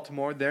about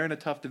Baltimore? They're in a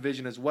tough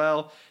division as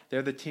well.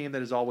 They're the team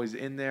that is always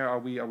in there. Are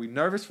we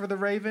nervous for the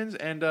Ravens?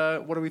 And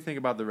what do we think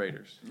about the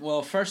Raiders?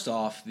 Well, first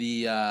off,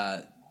 the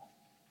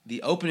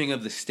opening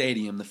of the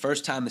stadium, the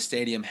first time the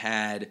stadium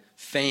had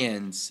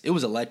fans, it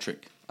was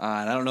electric.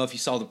 And I don't know if you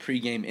saw the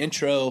pregame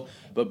intro,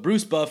 but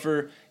Bruce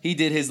Buffer, he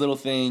did his little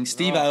thing.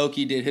 Steve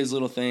Aoki did his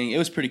little thing. It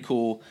was pretty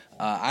cool.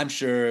 I'm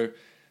sure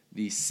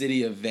the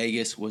city of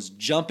Vegas was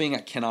jumping. I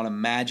cannot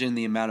imagine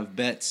the amount of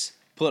bets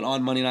put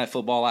on Monday Night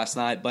Football last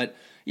night. But,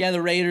 yeah,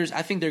 the Raiders,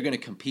 I think they're going to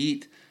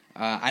compete.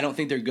 I don't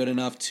think they're good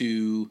enough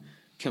to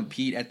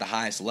compete at the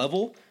highest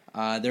level.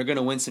 They're going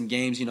to win some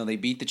games. They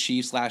beat the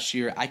Chiefs last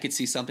year. I could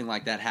see something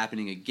like that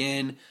happening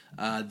again.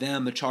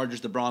 The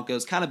Chargers, the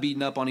Broncos, kind of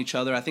beating up on each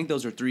other. I think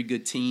those are 3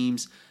 good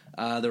teams.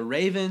 The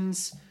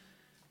Ravens,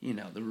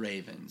 the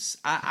Ravens.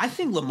 I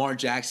think Lamar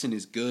Jackson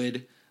is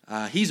good.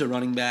 He's a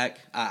running back.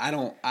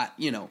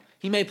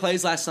 He made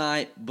plays last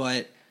night,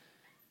 but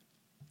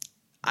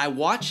I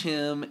watch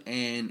him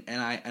and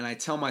I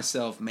tell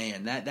myself,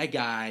 man, that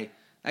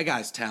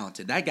guy's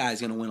talented. That guy's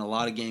going to win a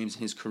lot of games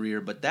in his career,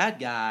 but that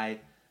guy,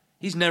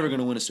 he's never going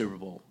to win a Super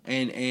Bowl.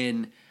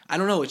 And I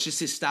don't know, it's just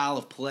his style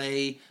of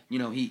play.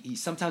 He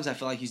sometimes I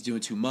feel like he's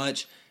doing too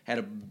much. Had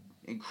an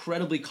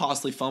incredibly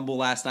costly fumble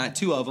last night,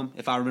 2 of them,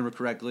 if I remember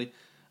correctly.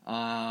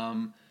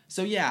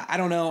 So yeah, I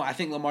don't know. I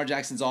think Lamar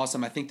Jackson's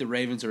awesome. I think the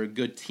Ravens are a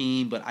good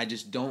team, but I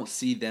just don't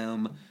see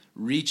them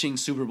reaching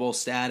Super Bowl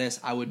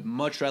status. I would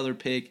much rather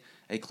pick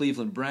a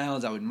Cleveland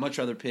Browns. I would much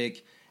rather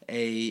pick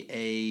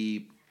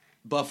a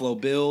Buffalo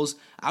Bills.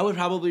 I would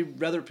probably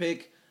rather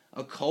pick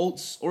a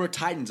Colts or a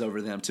Titans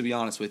over them, to be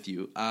honest with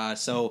you.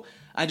 So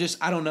I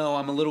don't know.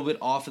 I'm a little bit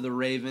off of the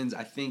Ravens.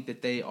 I think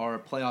that they are a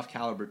playoff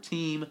caliber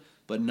team,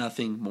 but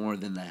nothing more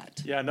than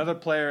that. Yeah, another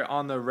player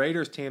on the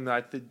Raiders team that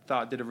I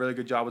thought did a really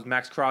good job was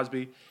Max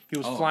Crosby. He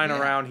was flying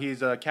around.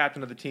 He's a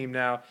captain of the team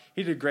now.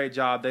 He did a great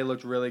job. They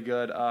looked really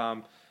good.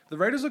 The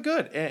Raiders look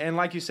good. And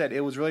like you said,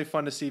 it was really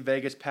fun to see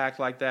Vegas packed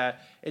like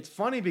that. It's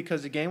funny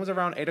because the game was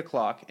around 8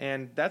 o'clock,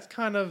 and that's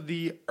kind of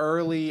the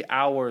early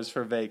hours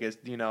for Vegas.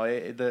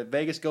 The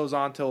Vegas goes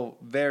on till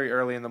very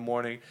early in the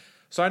morning.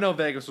 So I know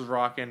Vegas was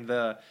rocking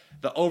the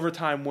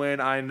overtime win.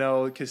 I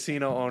know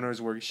casino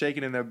owners were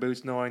shaking in their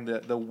boots knowing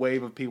the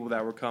wave of people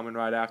that were coming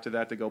right after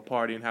that to go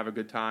party and have a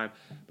good time.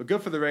 But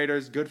good for the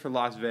Raiders, good for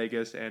Las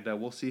Vegas, and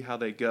we'll see how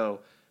they go.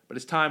 But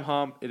it's time,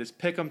 Hump. It is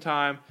Pick'em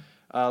time.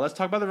 Let's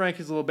talk about the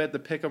rankings a little bit, the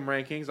Pick'em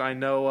rankings. I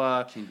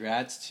know.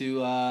 Congrats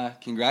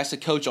to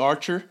Coach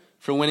Archer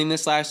for winning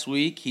this last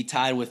week. He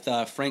tied with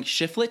Frank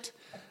Shiflett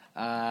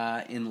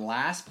in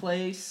last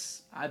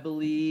place, I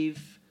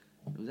believe.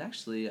 It was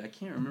actually, I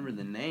can't remember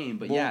the name,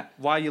 but Well, yeah.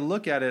 While you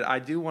look at it, I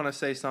do want to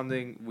say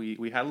something.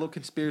 We had a little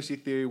conspiracy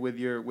theory with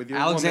your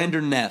Alexander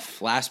woman.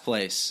 Neff, last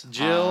place.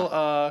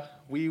 Jill.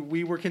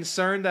 We were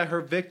concerned that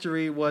her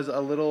victory was a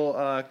little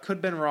could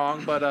have been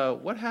wrong,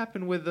 but what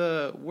happened with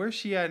where's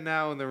she at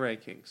now in the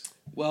rankings?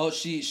 Well,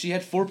 she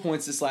had 4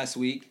 points this last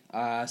week,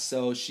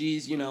 so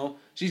she's going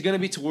to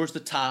be towards the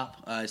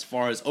top as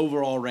far as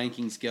overall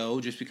rankings go,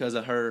 just because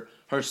of her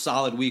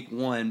solid week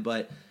 1.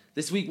 But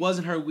this week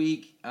wasn't her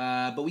week,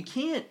 but we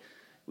can't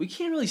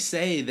really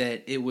say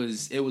that it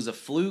was a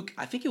fluke.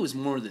 I think it was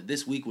more that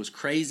this week was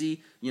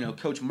crazy.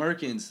 Coach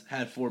Merkins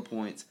had 4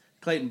 points.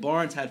 Clayton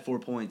Barnes had 4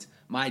 points.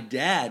 My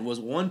dad was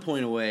 1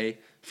 point away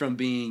from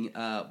being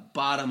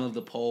bottom of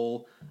the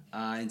poll.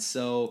 And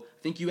so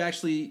I think you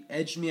actually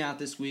edged me out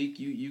this week.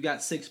 You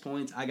got 6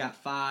 points. I got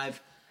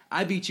 5.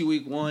 I beat you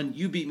week 1.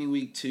 You beat me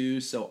week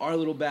 2. So our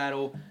little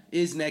battle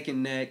is neck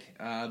and neck.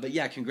 But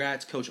yeah,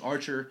 congrats, Coach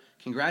Archer.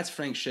 Congrats,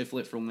 Frank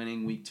Shiflett, for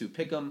winning week 2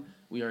 pick'em.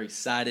 We are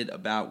excited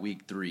about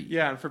week 3.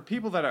 Yeah, and for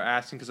people that are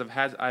asking,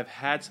 because I've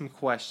had some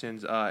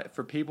questions.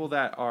 For people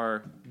that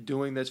are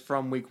doing this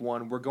from week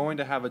 1, we're going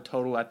to have a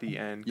total at the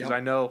end, because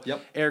I know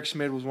Eric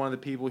Schmidt was one of the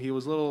people. He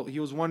was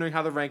wondering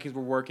how the rankings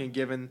were working.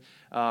 Given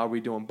are we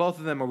doing both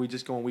of them? Or are we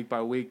just going week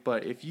by week?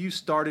 But if you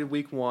started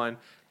week 1,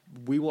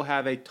 we will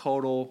have a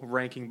total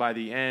ranking by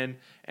the end,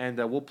 and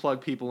we'll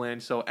plug people in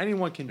so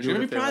anyone can do it. There's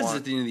going to be prizes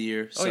at the end of the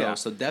year.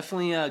 So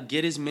definitely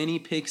get as many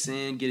picks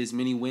in, get as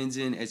many wins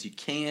in as you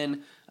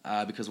can.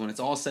 Because when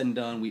it's all said and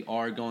done, we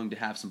are going to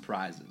have some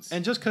prizes.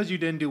 And just because you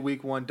didn't do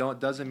week 1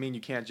 doesn't mean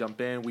you can't jump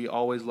in. We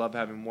always love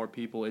having more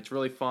people. It's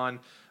really fun.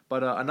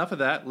 But enough of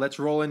that. Let's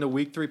roll into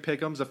week 3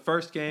 pick'ems. The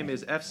first game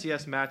is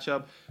FCS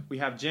matchup. We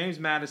have James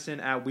Madison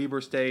at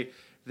Weber State.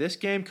 This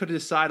game could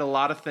decide a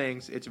lot of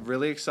things. It's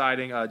really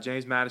exciting.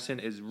 James Madison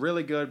is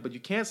really good, but you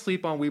can't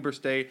sleep on Weber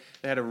State.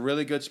 They had a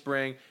really good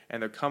spring,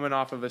 and they're coming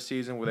off of a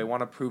season where they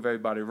want to prove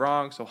everybody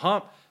wrong. So,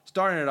 Hump,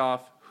 starting it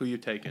off, who you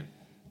taking?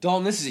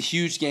 Dalton, this is a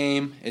huge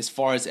game as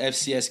far as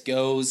FCS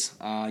goes.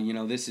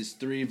 This is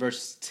 3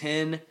 versus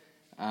 10.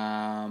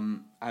 I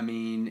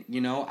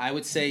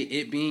would say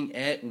it being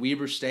at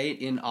Weber State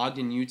in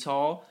Ogden,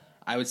 Utah,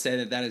 I would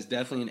say that is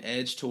definitely an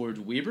edge towards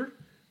Weber.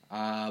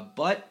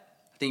 But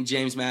I think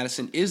James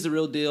Madison is the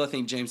real deal. I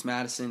think James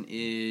Madison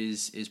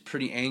is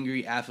pretty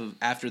angry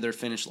after their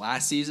finish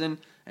last season.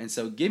 And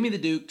so give me the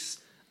Dukes.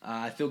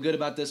 I feel good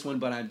about this one,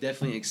 but I'm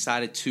definitely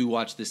excited to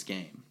watch this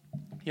game.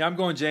 Yeah, I'm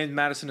going James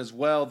Madison as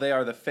well. They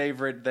are the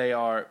favorite. They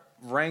are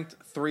ranked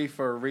 3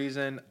 for a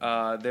reason.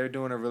 They're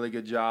doing a really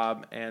good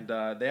job, and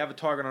they have a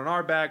target on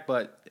our back,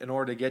 but in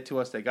order to get to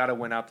us, they got to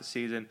win out the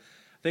season.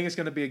 I think it's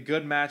going to be a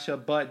good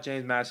matchup, but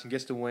James Madison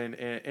gets to win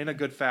in a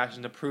good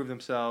fashion to prove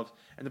themselves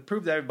and to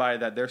prove to everybody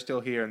that they're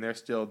still here and they're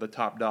still the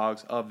top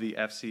dogs of the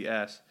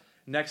FCS.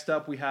 Next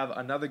up, we have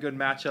another good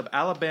matchup,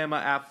 Alabama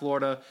at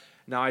Florida.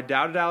 Now, I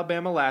doubted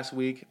Alabama last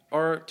week,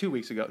 or 2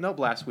 weeks ago. Nope,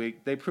 last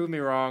week. They proved me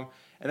wrong.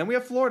 And then we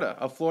have Florida,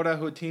 a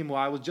Florida team who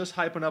I was just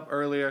hyping up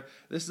earlier.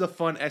 This is a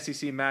fun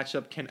SEC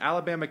matchup. Can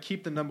Alabama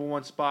keep the number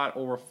 1 spot,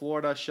 or will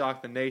Florida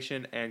shock the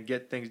nation and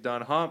get things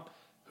done? Hump,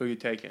 who you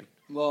taking?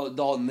 Well,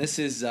 Dalton, this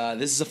is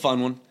a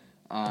fun one.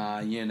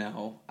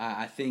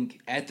 I think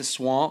at the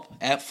Swamp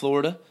at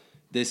Florida,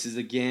 this is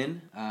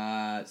again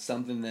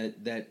something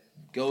that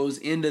goes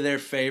into their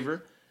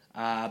favor.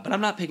 But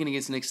I'm not picking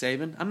against Nick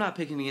Saban. I'm not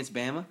picking against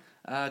Bama.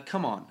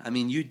 Come on,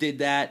 you did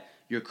that.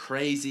 You're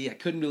crazy. I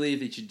couldn't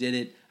believe that you did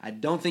it. I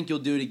don't think you'll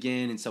do it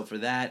again. And so for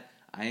that,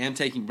 I am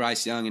taking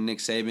Bryce Young and Nick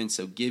Saban.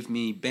 So give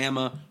me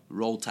Bama,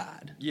 Roll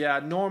Tide. Yeah,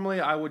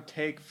 normally I would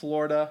take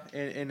Florida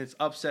in its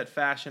upset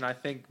fashion. I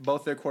think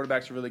both their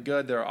quarterbacks are really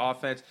good. Their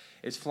offense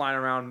is flying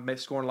around,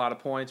 scoring a lot of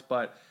points.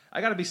 But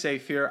I got to be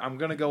safe here. I'm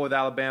going to go with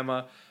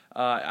Alabama.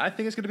 I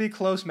think it's going to be a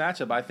close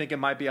matchup. I think it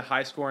might be a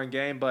high-scoring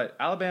game, but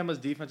Alabama's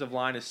defensive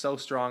line is so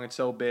strong and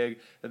so big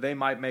that they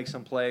might make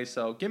some plays.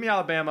 So give me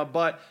Alabama,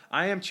 but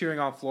I am cheering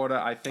on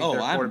Florida. I think their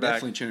quarterback. I'm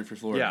definitely cheering for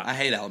Florida. Yeah. I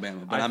hate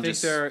Alabama, but I think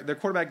their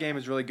quarterback game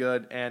is really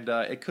good, and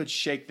it could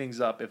shake things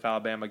up if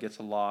Alabama gets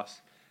a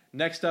loss.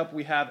 Next up,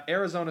 we have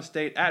Arizona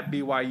State at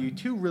BYU,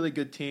 2 really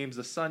good teams,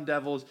 the Sun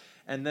Devils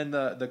and then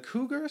the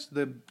Cougars,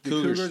 the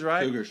Cougars,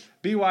 right? Cougars.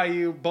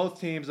 BYU, both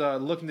teams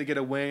looking to get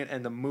a win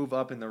and to move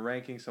up in the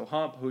rankings. So,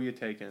 Hump, who you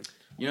taking?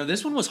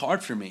 This one was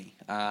hard for me.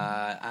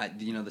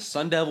 The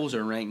Sun Devils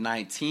are ranked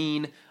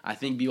 19. I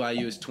think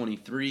BYU is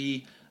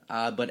 23.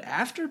 But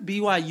after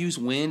BYU's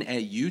win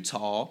at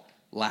Utah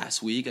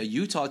last week, a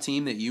Utah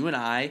team that you and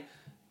I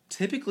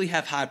typically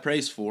have high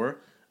praise for,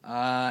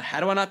 how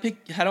do I not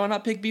pick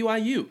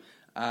BYU?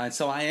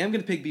 So I am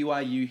going to pick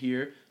BYU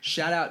here.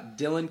 Shout out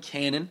Dylan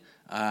Cannon.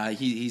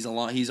 He's our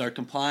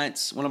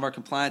one of our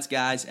compliance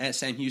guys at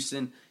Sam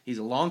Houston. He's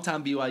a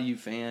longtime BYU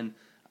fan,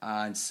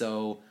 and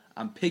so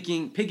I'm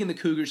picking the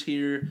Cougars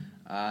here.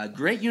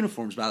 Great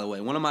uniforms, by the way.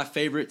 One of my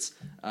favorites.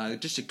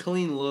 Just a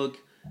clean look.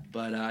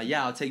 But,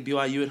 yeah, I'll take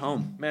BYU at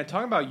home. Man,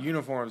 talking about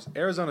uniforms,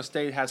 Arizona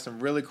State has some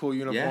really cool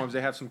uniforms.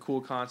 They have some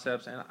cool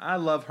concepts, and I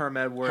love Herm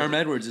Edwards. Herm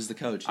Edwards is the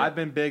coach. I've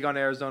been big on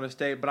Arizona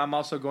State, but I'm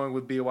also going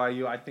with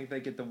BYU. I think they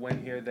get the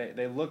win here.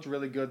 They looked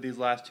really good these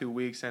last 2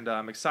 weeks, and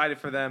I'm excited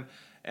for them.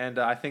 And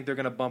I think they're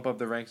going to bump up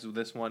the ranks with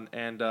this one.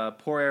 And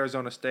poor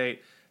Arizona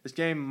State, this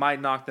game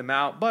might knock them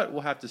out, but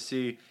we'll have to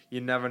see.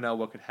 You never know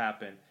what could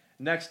happen.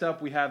 Next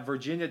up, we have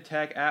Virginia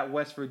Tech at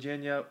West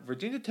Virginia.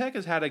 Virginia Tech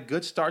has had a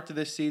good start to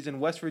this season.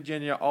 West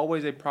Virginia,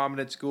 always a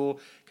prominent school,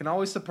 can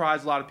always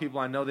surprise a lot of people.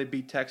 I know they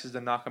beat Texas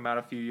to knock them out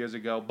a few years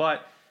ago,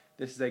 but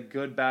this is a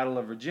good battle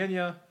of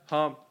Virginia.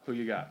 Hump, who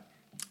you got?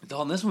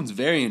 Dalton, this one's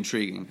very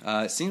intriguing.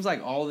 It seems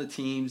like all the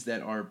teams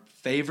that are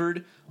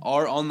favored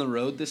are on the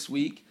road this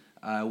week.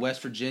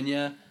 West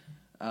Virginia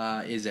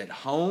is at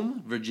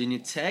home. Virginia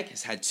Tech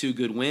has had 2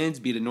 good wins,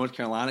 beat a North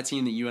Carolina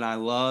team that you and I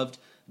loved.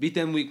 Beat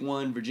them week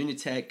 1. Virginia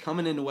Tech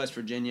coming into West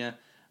Virginia.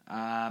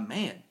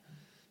 Man,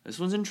 this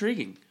one's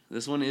intriguing.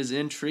 This one is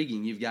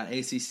intriguing. You've got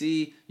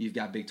ACC, you've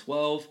got Big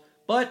 12,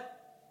 but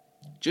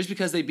just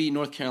because they beat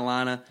North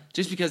Carolina,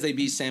 just because they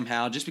beat Sam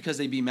Howell, just because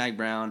they beat Mack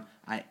Brown,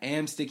 I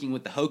am sticking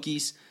with the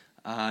Hokies,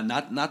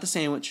 not the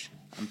sandwich.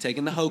 I'm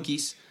taking the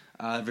Hokies.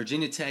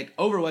 Virginia Tech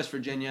over West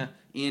Virginia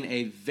in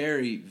a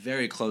very,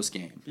 very close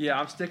game. Yeah,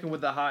 I'm sticking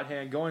with the hot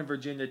hand, going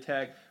Virginia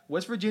Tech.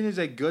 West Virginia is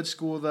a good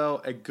school,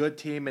 though, a good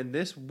team, and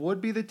this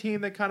would be the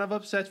team that kind of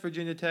upsets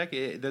Virginia Tech.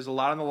 There's a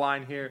lot on the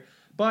line here,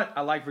 but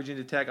I like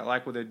Virginia Tech. I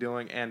like what they're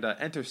doing, and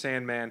Enter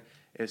Sandman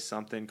is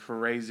something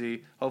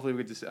crazy. Hopefully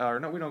we get to see, or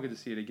no, we don't get to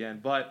see it again,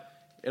 but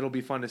it'll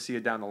be fun to see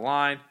it down the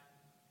line.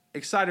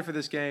 Excited for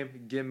this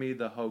game. Give me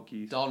the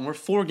Hokies. Dalton, we're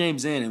 4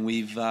 games in, and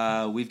we've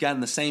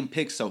gotten the same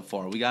pick so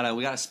far. We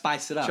gotta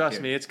spice it up.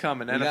 Trust me, it's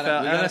coming.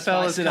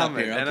 NFL is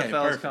coming. Okay,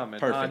 NFL is coming.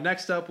 Perfect.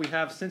 Next up, we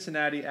have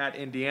Cincinnati at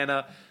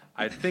Indiana.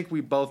 I think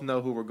we both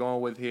know who we're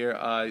going with here.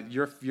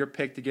 Your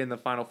pick to get in the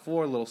Final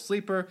Four, a little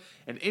sleeper,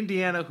 and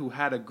Indiana, who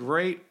had a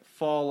great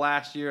fall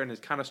last year and has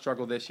kind of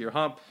struggled this year.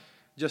 Hump,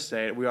 just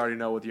say it. We already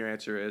know what your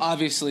answer is.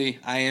 Obviously,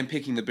 I am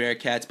picking the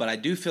Bearcats, but I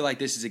do feel like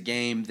this is a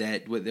game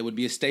that would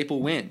be a staple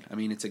win. I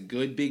mean, it's a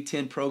good Big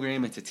Ten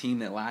program. It's a team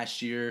that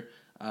last year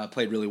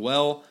played really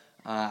well.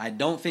 I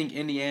don't think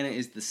Indiana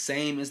is the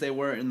same as they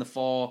were in the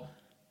fall.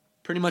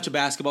 Pretty much a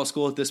basketball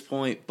school at this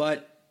point,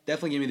 but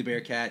definitely give me the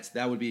Bearcats.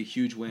 That would be a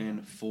huge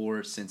win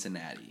for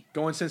Cincinnati.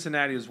 Going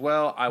Cincinnati as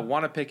well. I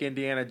want to pick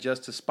Indiana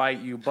just to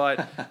spite you,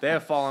 but they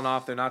have fallen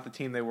off. They're not the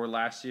team they were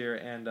last year,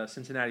 and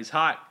Cincinnati's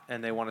hot,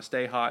 and they want to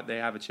stay hot. They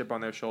have a chip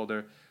on their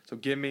shoulder, so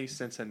give me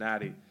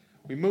Cincinnati.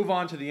 We move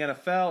on to the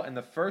NFL, and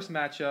the first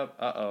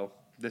matchup,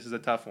 this is a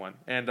tough one,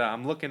 and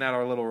I'm looking at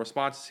our little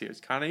responses here.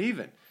 It's kind of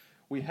even.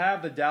 We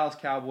have the Dallas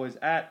Cowboys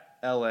at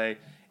L.A.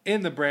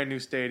 in the brand-new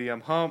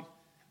stadium. Hump.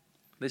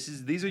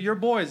 These are your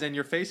boys, and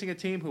you're facing a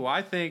team who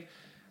I think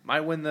might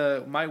win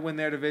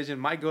their division,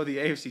 might go to the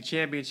AFC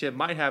Championship,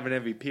 might have an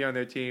MVP on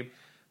their team.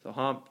 So,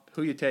 Hump,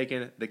 who you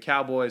taking, the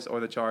Cowboys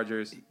or the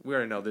Chargers? We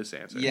already know this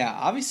answer. Yeah,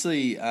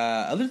 obviously,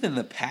 other than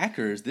the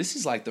Packers, this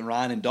is like the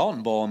Ryan and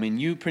Dalton Bowl. I mean,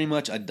 you pretty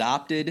much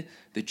adopted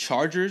the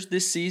Chargers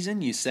this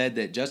season. You said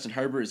that Justin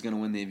Herbert is going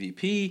to win the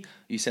MVP.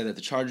 You said that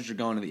the Chargers are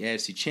going to the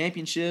AFC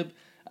Championship.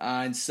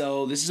 And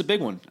so this is a big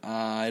one.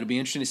 It'll be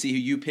interesting to see who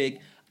you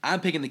pick. I'm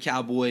picking the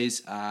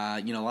Cowboys.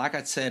 Like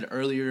I said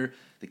earlier,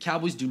 the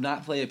Cowboys do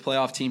not play a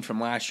playoff team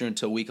from last year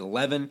until Week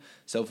 11.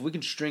 So if we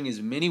can string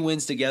as many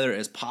wins together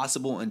as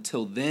possible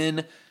until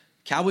then,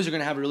 Cowboys are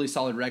going to have a really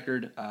solid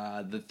record.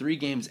 The 3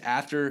 games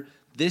after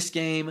this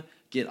game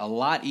get a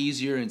lot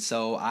easier, and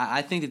so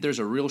I think that there's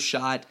a real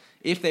shot.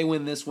 If they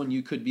win this one,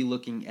 you could be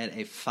looking at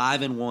a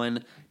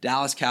 5-1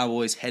 Dallas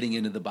Cowboys heading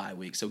into the bye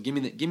week. So give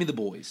me the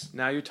boys.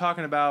 Now you're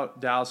talking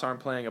about Dallas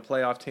aren't playing a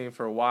playoff team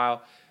for a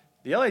while.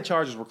 The LA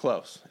Chargers were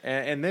close,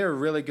 and they're a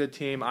really good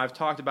team. I've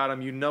talked about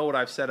them. You know what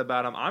I've said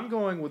about them. I'm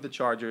going with the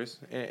Chargers,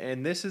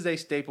 and this is a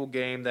staple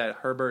game that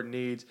Herbert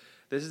needs.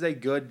 This is a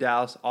good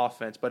Dallas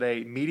offense, but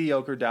a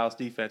mediocre Dallas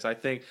defense. I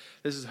think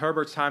this is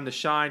Herbert's time to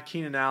shine.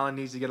 Keenan Allen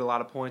needs to get a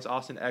lot of points.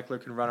 Austin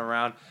Eckler can run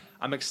around.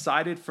 I'm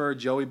excited for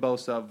Joey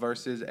Bosa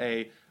versus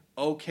a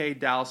okay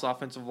Dallas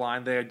offensive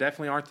line. They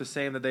definitely aren't the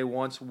same that they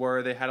once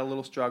were. They had a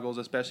little struggles,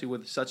 especially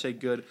with such a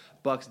good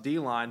Bucs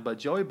D-line, but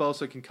Joey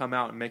Bosa can come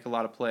out and make a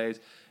lot of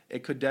plays.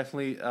 It could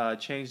definitely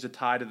change the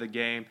tide of the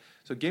game.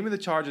 So give me the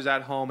Chargers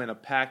at home in a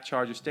packed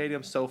Charger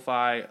Stadium,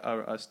 SoFi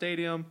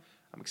Stadium.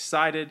 I'm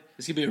excited.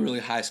 This could be a really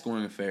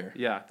high-scoring affair.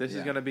 Yeah, this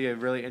is going to be a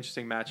really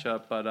interesting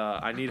matchup, but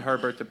I need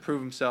Herbert to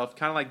prove himself.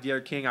 Kind of like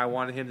Derek King I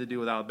wanted him to do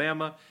with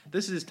Alabama.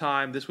 This is his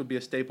time. This would be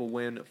a staple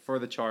win for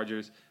the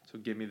Chargers, so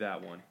give me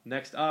that one.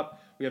 Next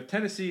up, we have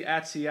Tennessee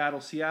at Seattle.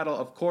 Seattle,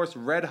 of course,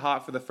 red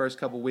hot for the first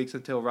couple weeks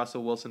until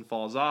Russell Wilson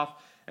falls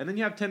off. And then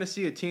you have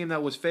Tennessee, a team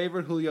that was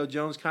favored. Julio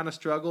Jones kind of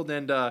struggled,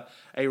 and a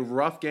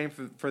rough game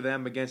for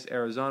them against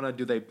Arizona.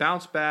 Do they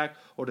bounce back,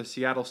 or does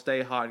Seattle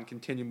stay hot and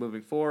continue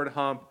moving forward?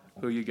 Hump,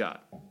 who you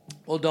got?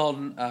 Well,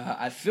 Dalton,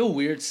 I feel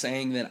weird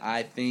saying that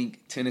I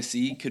think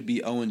Tennessee could be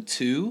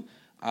 0-2,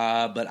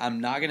 but I'm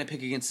not going to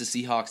pick against the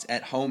Seahawks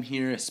at home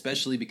here,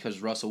 especially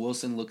because Russell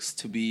Wilson looks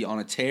to be on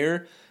a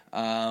tear.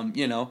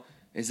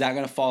 Is that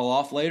going to fall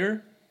off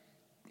later?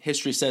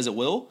 History says it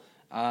will.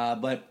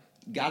 But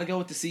got to go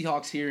with the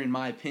Seahawks here, in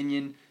my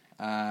opinion.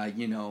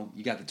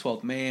 You got the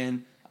 12th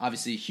man.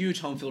 Obviously,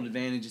 huge home field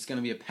advantage. It's going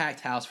to be a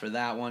packed house for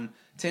that one.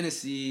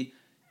 Tennessee,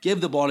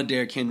 give the ball to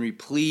Derrick Henry,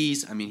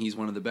 please. I mean, he's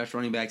one of the best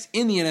running backs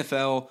in the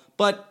NFL,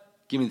 but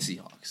give me the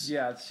Seahawks.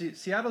 Yeah,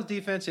 Seattle's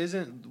defense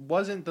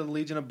wasn't the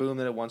Legion of Boom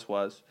that it once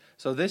was.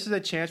 So this is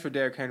a chance for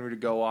Derrick Henry to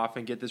go off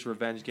and get this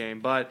revenge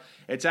game. But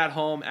it's at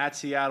home, at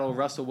Seattle.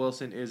 Russell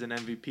Wilson is an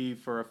MVP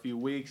for a few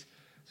weeks.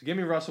 So give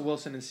me Russell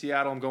Wilson in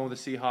Seattle. I'm going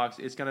with the Seahawks.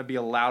 It's going to be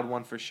a loud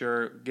one for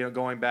sure.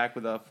 Going back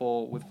with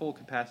full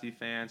capacity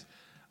fans.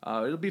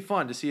 It'll be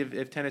fun to see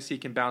if Tennessee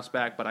can bounce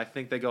back, but I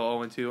think they go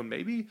 0-2, and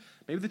maybe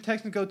the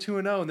Texans go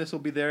 2-0, and this will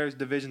be their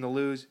division to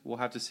lose. We'll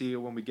have to see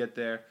when we get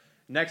there.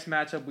 Next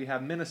matchup, we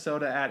have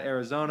Minnesota at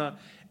Arizona.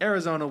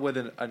 Arizona with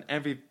an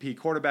MVP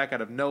quarterback out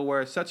of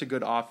nowhere, such a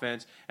good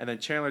offense, and then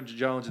Chandler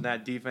Jones and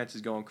that defense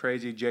is going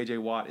crazy. J.J.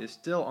 Watt is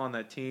still on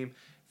that team.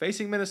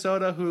 Facing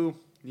Minnesota, who,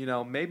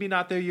 maybe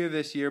not their year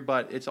this year,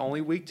 but it's only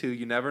week 2.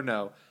 You never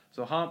know.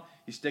 So, Hump,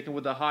 you sticking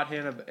with the hot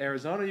hand of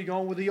Arizona, or you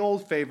going with the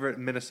old favorite,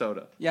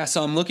 Minnesota? Yeah,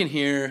 so I'm looking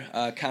here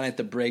kind of at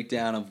the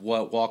breakdown of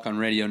what Walk On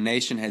Radio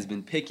Nation has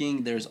been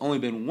picking. There's only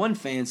been one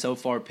fan so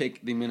far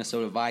pick the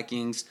Minnesota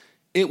Vikings.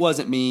 It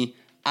wasn't me.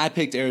 I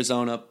picked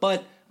Arizona,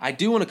 but I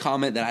do want to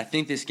comment that I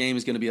think this game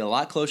is going to be a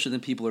lot closer than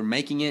people are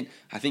making it.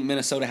 I think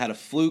Minnesota had a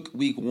fluke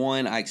week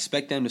 1. I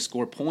expect them to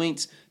score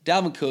points.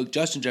 Dalvin Cook,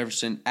 Justin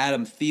Jefferson,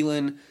 Adam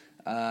Thielen.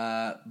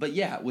 But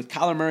yeah, with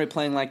Kyler Murray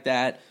playing like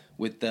that,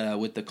 with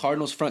the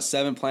Cardinals front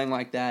 7 playing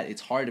like that,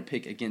 it's hard to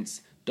pick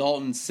against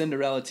Dalton's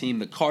Cinderella team,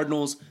 the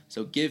Cardinals.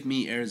 So give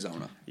me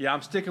Arizona. Yeah,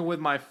 I'm sticking with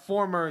my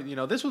former,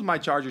 this was my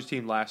Chargers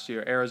team last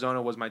year. Arizona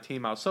was my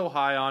team I was so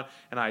high on,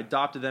 and I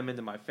adopted them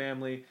into my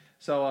family.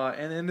 So,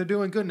 and they're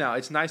doing good now.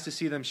 It's nice to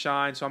see them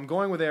shine. So I'm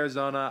going with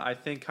Arizona. I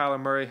think Kyler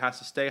Murray has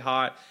to stay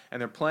hot,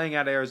 and they're playing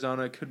at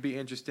Arizona. It could be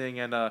interesting,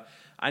 and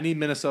I need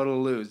Minnesota to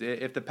lose.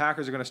 If the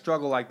Packers are going to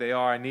struggle like they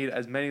are, I need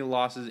as many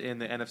losses in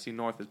the NFC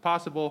North as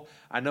possible.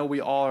 I know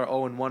we all are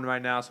 0-1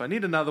 right now, so I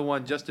need another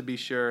one just to be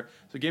sure.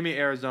 So give me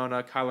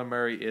Arizona. Kyler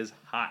Murray is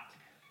hot.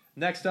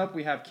 Next up,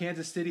 we have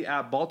Kansas City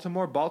at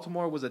Baltimore.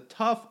 Baltimore was a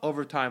tough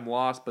overtime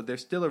loss, but they're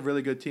still a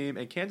really good team.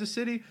 And Kansas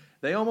City,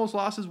 they almost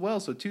lost as well.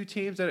 So two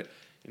teams that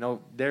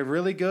they're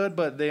really good,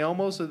 but they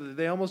almost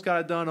got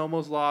it done,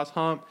 almost lost.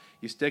 Hump,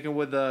 you sticking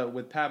with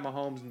Pat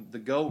Mahomes, the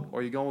GOAT,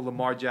 or you going with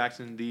Lamar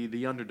Jackson,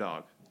 the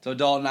underdog? So,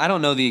 Dalton, I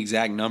don't know the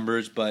exact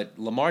numbers, but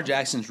Lamar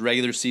Jackson's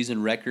regular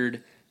season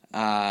record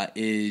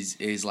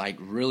is like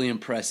really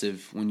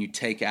impressive when you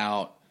take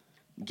out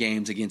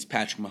games against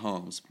Patrick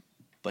Mahomes.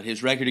 But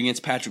his record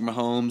against Patrick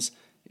Mahomes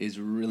is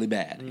really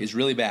bad. Is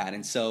really bad.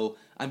 And so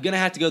I'm going to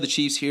have to go the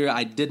Chiefs here.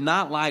 I did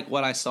not like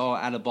what I saw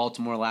out of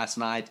Baltimore last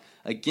night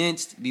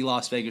against the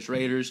Las Vegas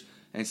Raiders.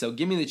 And so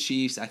give me the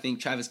Chiefs. I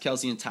think Travis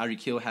Kelce and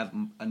Tyreek Hill have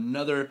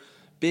another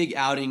big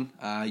outing.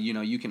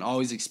 You can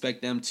always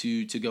expect them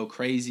to go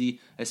crazy,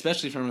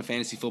 especially from a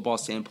fantasy football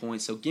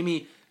standpoint. So give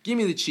me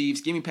the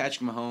Chiefs. Give me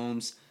Patrick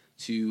Mahomes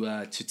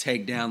to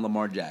take down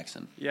Lamar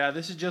Jackson. Yeah,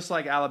 this is just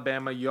like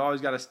Alabama. You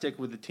always got to stick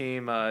with the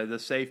team, the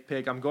safe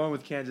pick. I'm going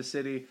with Kansas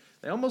City.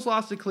 They almost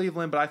lost to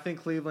Cleveland, but I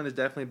think Cleveland is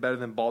definitely better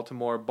than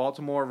Baltimore.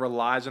 Baltimore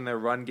relies on their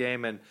run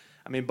game, and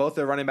both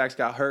their running backs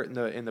got hurt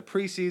in the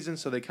preseason,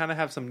 so they kind of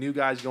have some new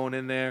guys going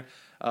in there.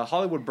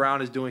 Hollywood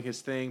Brown is doing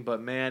his thing,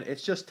 but man,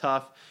 it's just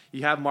tough.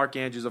 You have Mark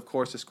Andrews, of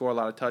course, to score a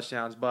lot of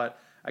touchdowns, but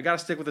I got to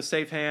stick with the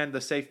safe hand,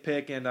 the safe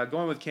pick, and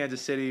going with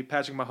Kansas City.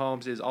 Patrick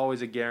Mahomes is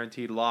always a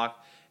guaranteed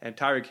lock, and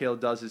Tyreek Hill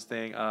does his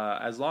thing.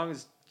 As long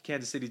as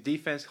Kansas City's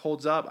defense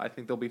holds up, I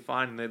think they'll be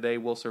fine, and they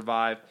will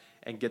survive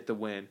and get the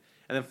win.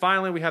 And then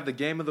finally, we have the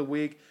game of the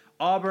week,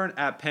 Auburn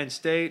at Penn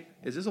State.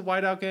 Is this a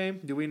whiteout game?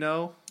 Do we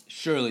know?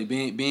 Surely,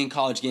 being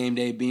college game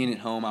day, being at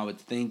home, I would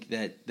think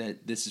that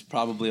this is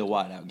probably a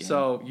whiteout game.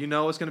 So,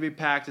 it's going to be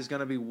packed. It's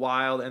going to be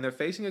wild. And they're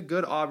facing a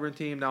good Auburn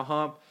team. Now,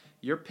 Hump,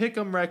 your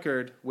pick-em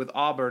record with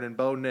Auburn and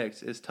Bo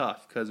Nix is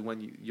tough because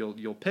when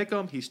you'll pick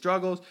him, he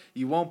struggles.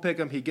 You won't pick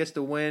him, he gets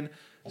the win.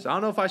 So I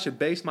don't know if I should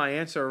base my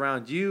answer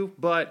around you,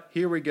 but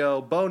here we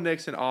go. Bo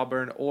Nix and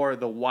Auburn or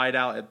the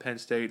whiteout at Penn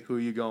State. Who are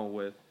you going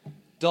with?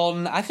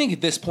 Dalton, I think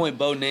at this point,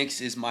 Bo Nix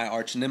is my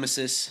arch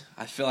nemesis.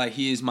 I feel like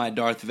he is my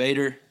Darth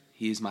Vader.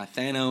 He is my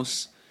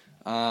Thanos.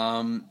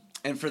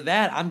 And for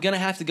that, I'm going to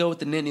have to go with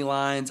the Nittany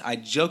Lions. I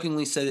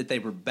jokingly said that they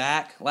were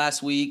back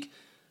last week.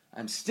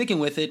 I'm sticking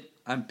with it.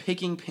 I'm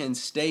picking Penn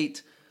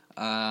State.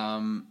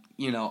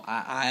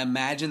 I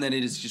imagine that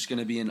it is just going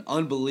to be an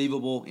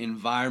unbelievable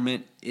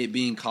environment, it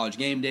being college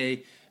game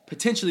day,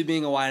 potentially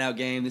being a whiteout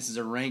game. This is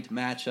a ranked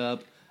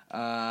matchup.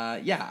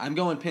 I'm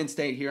going Penn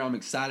State here. I'm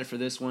excited for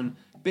this one.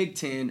 Big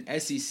Ten,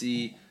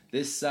 SEC.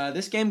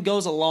 This game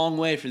goes a long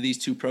way for these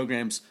two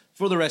programs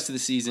for the rest of the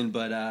season.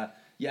 But,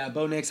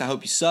 Bo Nix, I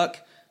hope you suck.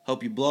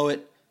 Hope you blow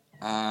it.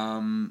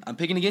 I'm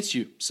picking against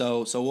you.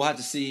 So we'll have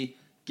to see.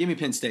 Give me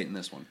Penn State in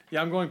this one.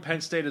 Yeah, I'm going Penn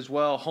State as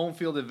well. Home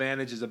field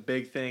advantage is a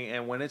big thing,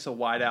 and when it's a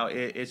whiteout,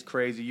 it's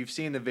crazy. You've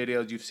seen the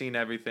videos. You've seen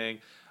everything.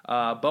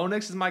 Bo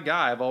Nix is my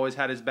guy. I've always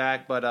had his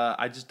back, but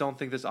I just don't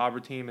think this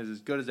Auburn team is as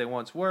good as they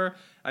once were.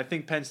 I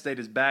think Penn State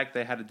is back.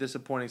 They had a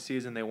disappointing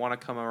season. They want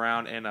to come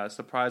around and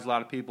surprise a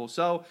lot of people.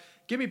 So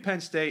give me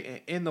Penn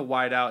State in the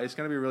whiteout. It's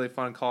going to be a really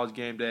fun college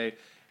game day.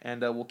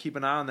 And we'll keep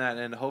an eye on that,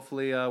 and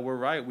hopefully we're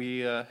right. We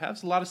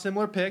have a lot of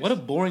similar picks. What a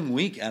boring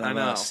week out of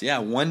us. Yeah,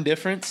 one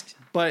difference.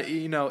 But,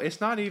 it's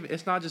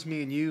not just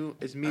me and you.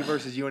 It's me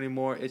versus you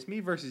anymore. It's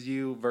me versus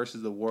you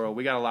versus the world.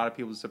 We got a lot of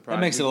people to surprise.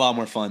 That makes it a lot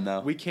more fun,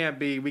 though. We can't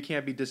be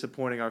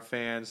disappointing our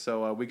fans,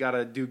 so we got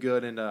to do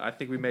good, and I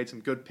think we made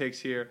some good picks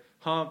here.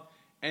 Hump,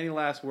 any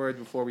last words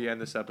before we end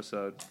this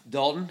episode?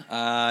 Dalton,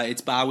 it's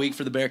bye week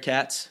for the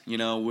Bearcats.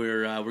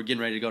 We're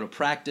getting ready to go to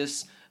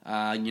practice.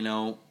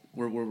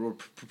 We're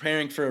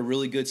preparing for a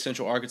really good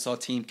Central Arkansas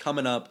team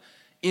coming up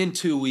in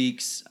 2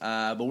 weeks.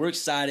 But we're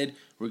excited.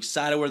 We're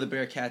excited where the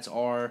Bearcats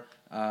are.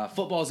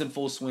 Football's in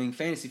full swing.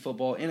 Fantasy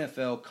football,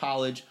 NFL,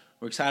 college.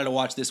 We're excited to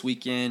watch this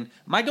weekend.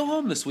 Might go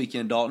home this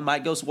weekend, Dalton.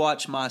 Might go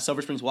watch my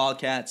Silver Springs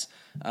Wildcats.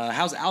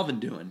 How's Alvin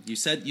doing? You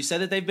said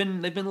that they've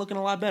been looking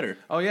a lot better.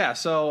 Oh yeah.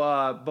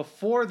 So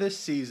before this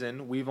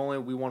season, we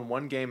won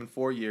one game in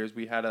 4 years.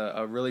 We had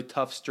a really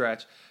tough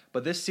stretch.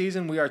 But this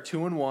season, we are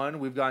 2-1.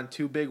 We've gotten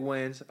 2 big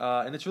wins,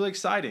 and it's really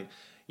exciting.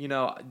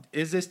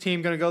 Is this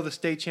team going to go to the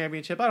state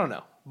championship? I don't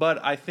know.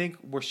 But I think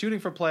we're shooting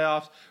for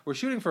playoffs. We're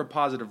shooting for a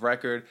positive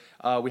record.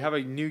 We have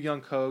a new young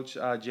coach,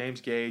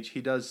 James Gage.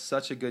 He does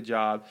such a good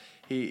job.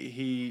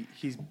 He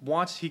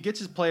gets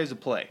his players to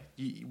play.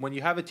 When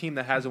you have a team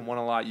that hasn't won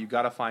a lot, you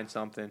got to find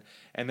something.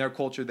 And their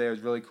culture there is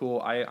really cool.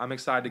 I'm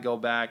excited to go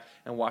back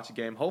and watch a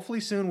game.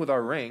 Hopefully soon with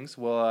our rings.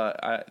 Well,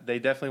 they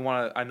definitely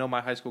want to. I know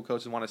my high school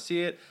coaches want to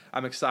see it.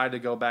 I'm excited to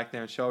go back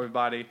there and show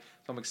everybody.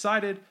 So I'm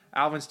excited.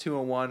 Alvin's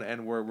 2-1,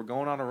 and we're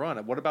going on a run.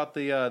 What about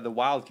the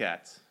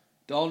Wildcats?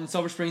 Dalton,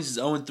 Silver Springs is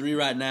 0-3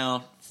 right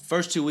now.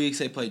 First 2 weeks,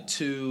 they played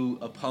 2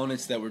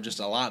 opponents that were just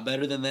a lot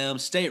better than them,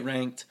 state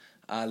ranked.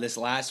 This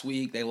last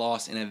week, they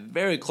lost in a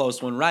very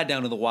close one, right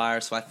down to the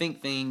wire. So I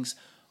think things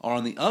are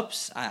on the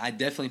ups. I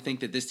definitely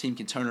think that this team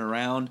can turn it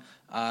around.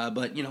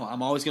 But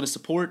I'm always going to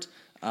support.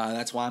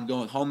 That's why I'm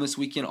going home this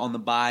weekend on the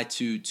bye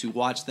to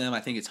watch them. I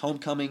think it's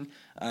homecoming.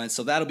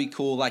 So that'll be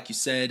cool. Like you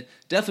said,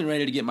 definitely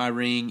ready to get my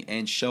ring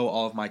and show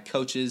all of my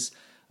coaches.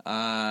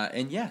 Shout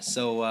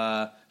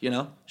out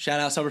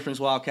Silver Springs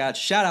Wildcats.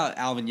 Shout out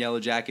Alvin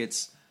Yellow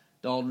Jackets.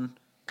 Dalton,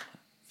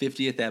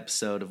 50th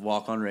episode of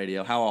Walk On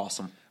Radio. How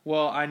awesome.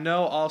 Well, I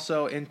know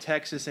also in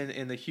Texas and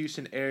in the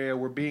Houston area,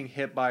 we're being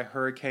hit by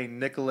Hurricane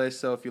Nicholas.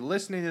 So if you're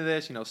listening to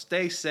this,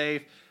 stay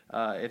safe.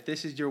 If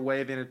this is your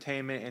way of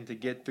entertainment and to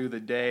get through the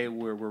day,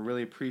 we're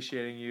really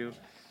appreciating you.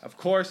 Of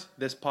course,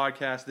 this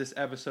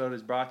episode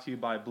is brought to you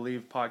by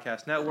Believe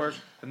Podcast Network,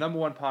 the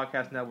 #1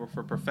 podcast network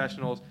for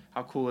professionals.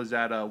 How cool is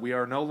that? We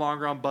are no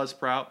longer on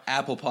Buzzsprout.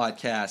 Apple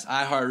Podcasts,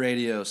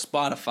 iHeartRadio,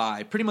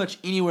 Spotify, pretty much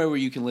anywhere where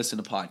you can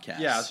listen to podcasts.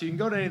 Yeah, so you can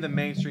go to any of the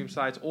mainstream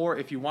sites, or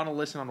if you want to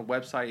listen on the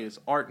website, it's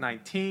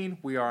Art19.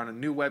 We are on a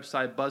new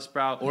website,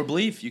 Buzzsprout. Or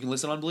Believe. You can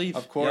listen on Believe.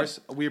 Of course.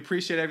 Yep. We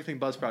appreciate everything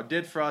Buzzsprout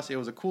did for us. It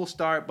was a cool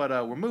start, but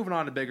we're moving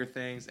on to bigger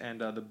things,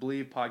 and the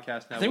Believe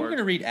Podcast Network. I think we're going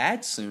to read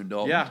ads soon,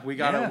 Dalton. Yeah, we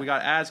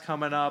got ads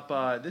coming up.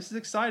 This is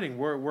exciting.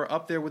 We're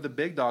up there with the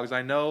big dogs.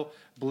 I know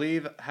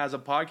Believe has a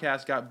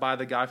podcast got by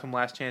the guy from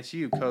Last Chance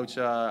U, Coach.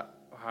 I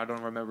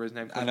don't remember his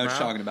name. I know what you're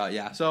talking about.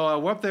 Yeah. So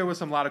we're up there with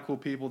some lot of cool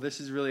people. This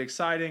is really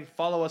exciting.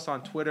 Follow us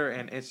on Twitter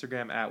and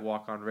Instagram at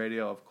Walk On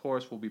Radio. Of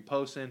course, we'll be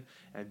posting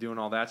and doing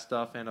all that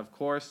stuff. And of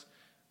course,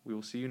 we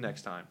will see you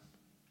next time.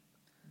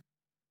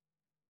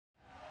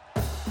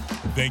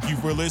 Thank you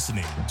for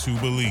listening to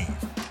Believe.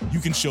 You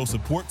can show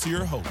support to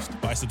your host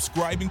by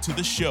subscribing to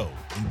the show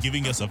and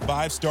giving us a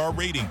 5-star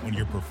rating on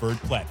your preferred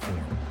platform.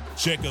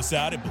 Check us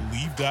out at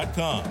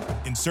Believe.com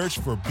and search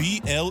for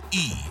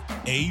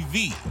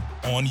BLEAV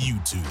on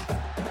YouTube.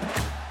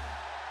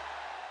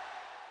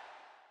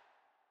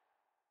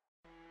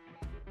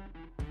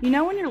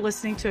 When you're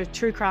listening to a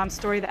true crime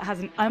story that has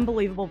an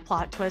unbelievable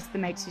plot twist that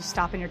makes you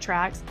stop in your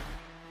tracks?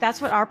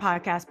 That's what our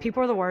podcast,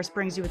 People Are the Worst,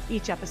 brings you with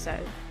each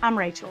episode. I'm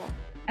Rachel.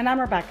 And I'm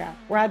Rebecca.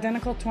 We're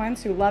identical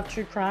twins who love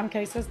true crime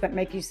cases that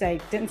make you say,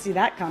 didn't see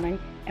that coming,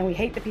 and we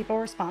hate the people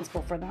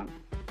responsible for them.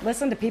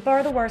 Listen to People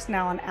Are the Worst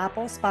now on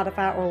Apple,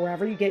 Spotify, or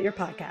wherever you get your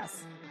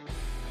podcasts.